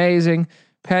fucking amazing.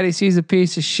 Patty C's a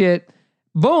piece of shit.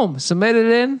 Boom, submit it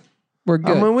in. We're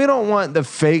good. I mean, we don't want the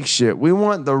fake shit. We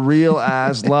want the real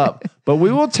ass love. But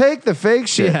we will take the fake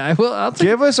shit. Yeah, I will. I'll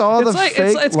give us all the fake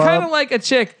love. It's kind of like a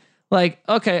chick. Like,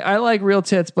 okay, I like real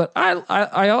tits, but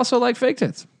I also like fake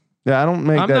tits. Yeah, I don't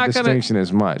make that distinction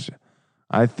as much.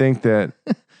 I think that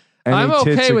I'm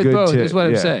okay with both. Is what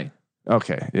I'm saying.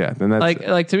 Okay, yeah. Then that's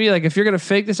like to me, like if you're gonna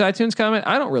fake this iTunes comment,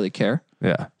 I don't really care.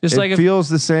 Yeah, just it feels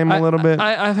the same a little bit.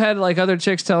 I've had like other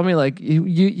chicks tell me like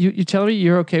you tell me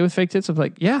you're okay with fake tits. I'm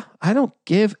like, yeah, I don't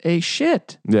give a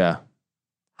shit. Yeah,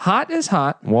 hot is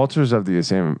hot. Walter's of the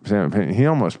same opinion. He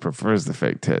almost prefers the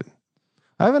fake tit.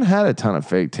 I haven't had a ton of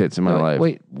fake tits in my life.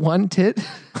 Wait, one tit?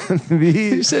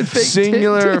 You said fake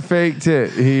singular tit. Fake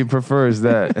tit. He prefers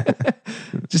that.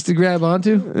 Just to grab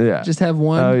onto? Yeah. Just have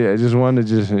one? Oh yeah, just one to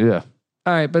yeah.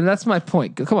 All right, but that's my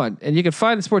point. Come on. And you can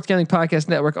find the Sports Gambling Podcast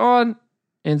Network on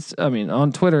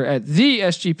Twitter at the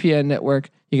SGPN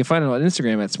Network. You can find it on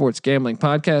Instagram at Sports Gambling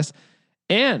Podcast.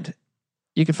 And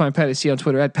you can find Patty C on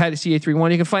Twitter at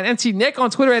PattyC831. You can find NC Nick on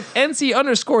Twitter at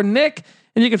NC_Nick.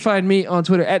 And you can find me on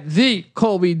Twitter at the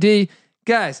Colby D.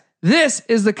 Guys, this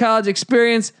is the college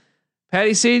experience.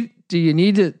 Patty C, do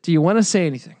you want to say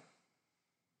anything?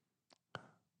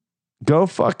 Go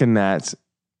fucking Nats.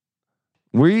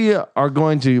 We are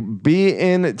going to be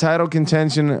in title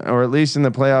contention, or at least in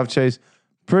the playoff chase,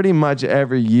 pretty much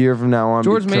every year from now on.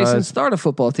 George Mason, start a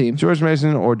football team. George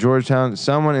Mason or Georgetown,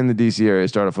 someone in the DC area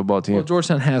start a football team. Well,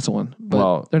 Georgetown has one,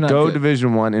 but they're not go good.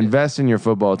 Division I. Invest in your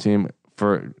football team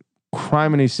for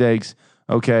criminy sakes.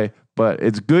 Okay, but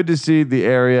it's good to see the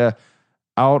area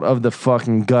out of the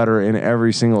fucking gutter in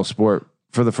every single sport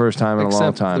for the first time in a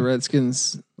long time. The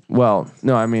Redskins. Well,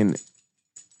 no, I mean,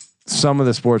 some of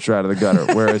the sports are out of the gutter,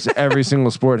 whereas every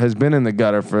single sport has been in the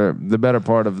gutter for the better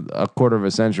part of a quarter of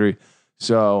a century.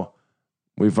 So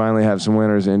we finally have some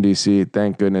winners in DC.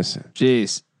 Thank goodness.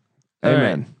 Jeez.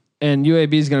 Amen. Right. And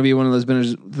UAB is going to be one of those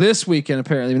winners this weekend,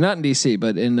 apparently. Not in DC,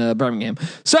 but in Birmingham.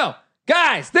 So,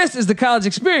 guys, this is the college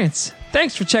experience.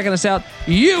 Thanks for checking us out.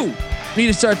 You need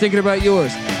to start thinking about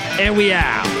yours. And we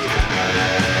out.